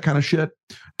hate that kind of shit.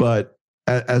 But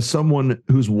as someone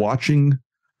who's watching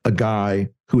a guy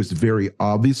who is very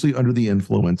obviously under the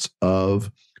influence of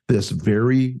this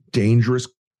very dangerous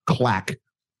clack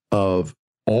of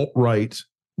alt-right,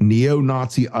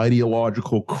 neo-Nazi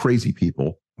ideological crazy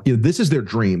people, this is their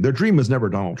dream. Their dream was never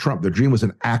Donald Trump. Their dream was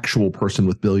an actual person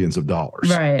with billions of dollars.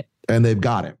 Right. And they've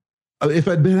got him. If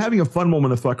I'd been having a fun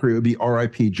moment of fuckery, it would be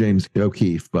R.I.P. James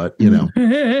O'Keefe, but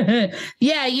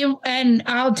Yeah, and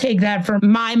I'll take that for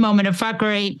my moment of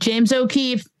fuckery. James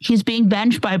O'Keefe, he's being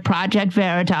benched by Project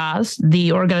Veritas,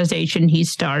 the organization he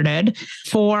started,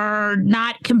 for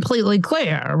not completely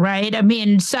clear, right? I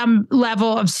mean, some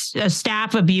level of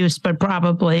staff abuse, but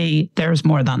probably there's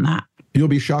more than that. You'll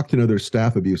be shocked to know there's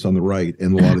staff abuse on the right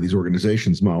in a lot of these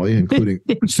organizations, Molly, including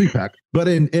CPAC. But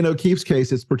in O'Keefe's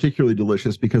case, it's particularly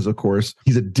delicious because, of course,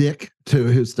 he's a dick to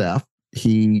his staff.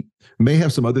 He may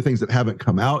have some other things that haven't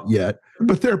come out yet,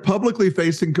 but their publicly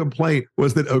facing complaint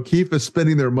was that O'Keefe is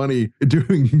spending their money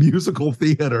doing musical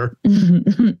theater.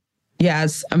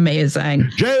 Yes, amazing.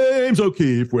 James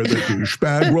O'Keefe with a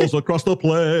douchebag rolls across the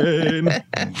plain.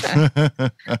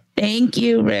 Thank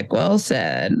you, Rick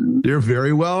Wilson. You're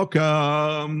very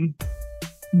welcome.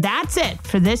 That's it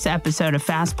for this episode of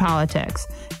Fast Politics.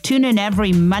 Tune in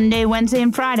every Monday, Wednesday,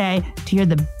 and Friday to hear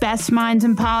the best minds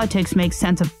in politics make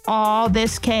sense of all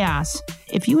this chaos.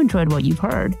 If you enjoyed what you've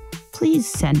heard,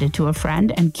 please send it to a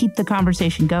friend and keep the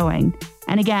conversation going.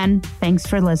 And again, thanks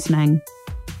for listening.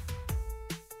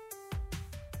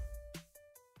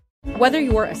 Whether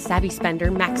you're a savvy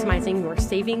spender maximizing your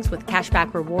savings with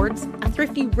cashback rewards, a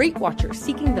thrifty rate watcher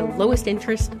seeking the lowest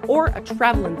interest, or a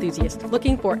travel enthusiast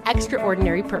looking for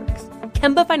extraordinary perks,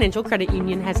 Kemba Financial Credit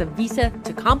Union has a visa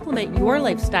to complement your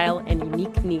lifestyle and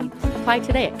unique needs. Apply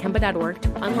today at Kemba.org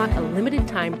to unlock a limited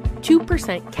time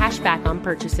 2% cash back on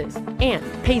purchases and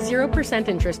pay 0%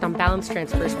 interest on balance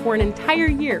transfers for an entire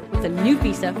year with a new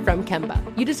visa from Kemba.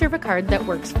 You deserve a card that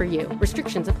works for you.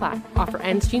 Restrictions apply. Offer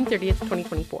ends June 30th,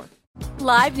 2024.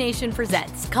 Live Nation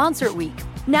presents Concert Week.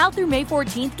 Now through May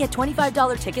 14th, get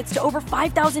 $25 tickets to over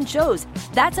 5,000 shows.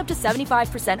 That's up to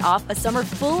 75% off a summer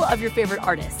full of your favorite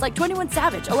artists like 21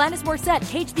 Savage, Alanis Morissette,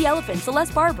 Cage the Elephant,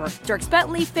 Celeste Barber, Dierks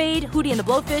Bentley, Fade, Hootie and the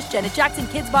Blowfish, Janet Jackson,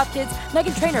 Kidz Bop Kids,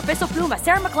 Meghan Trainor, Peso Pluma,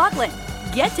 Sarah McLachlan.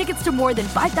 Get tickets to more than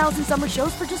 5,000 summer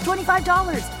shows for just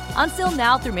 $25. Until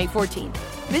now through May 14th.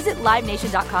 Visit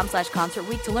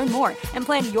livenation.com/concertweek to learn more and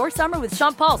plan your summer with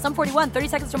Sean Paul, Sum 41, 30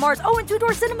 Seconds to Mars, and Two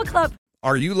Door Cinema Club.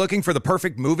 Are you looking for the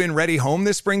perfect move-in ready home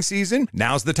this spring season?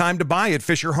 Now's the time to buy at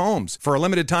Fisher Homes. For a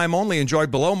limited time only, enjoy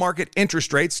below-market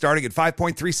interest rates starting at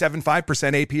 5.375%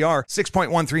 APR,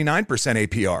 6.139%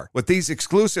 APR. With these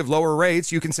exclusive lower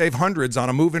rates, you can save hundreds on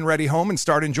a move-in ready home and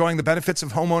start enjoying the benefits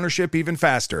of home ownership even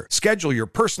faster. Schedule your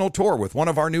personal tour with one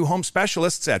of our new home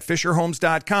specialists at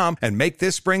FisherHomes.com and make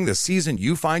this spring the season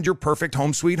you find your perfect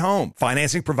home sweet home.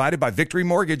 Financing provided by Victory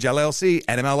Mortgage, LLC,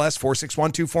 NMLS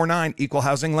 461249, Equal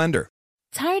Housing Lender.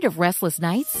 Tired of restless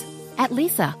nights? At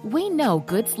Leesa, we know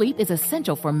good sleep is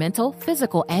essential for mental,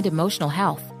 physical, and emotional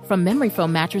health. From memory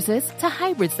foam mattresses to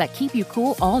hybrids that keep you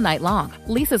cool all night long,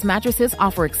 Leesa's mattresses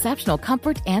offer exceptional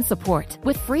comfort and support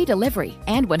with free delivery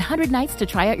and 100 nights to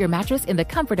try out your mattress in the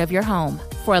comfort of your home.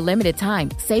 For a limited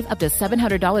time, save up to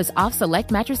 $700 off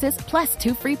select mattresses plus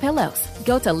 2 free pillows.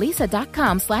 Go to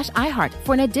Leesa.com/iHeart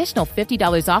for an additional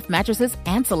 $50 off mattresses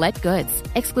and select goods.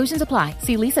 Exclusions apply.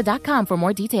 See Leesa.com for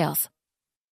more details.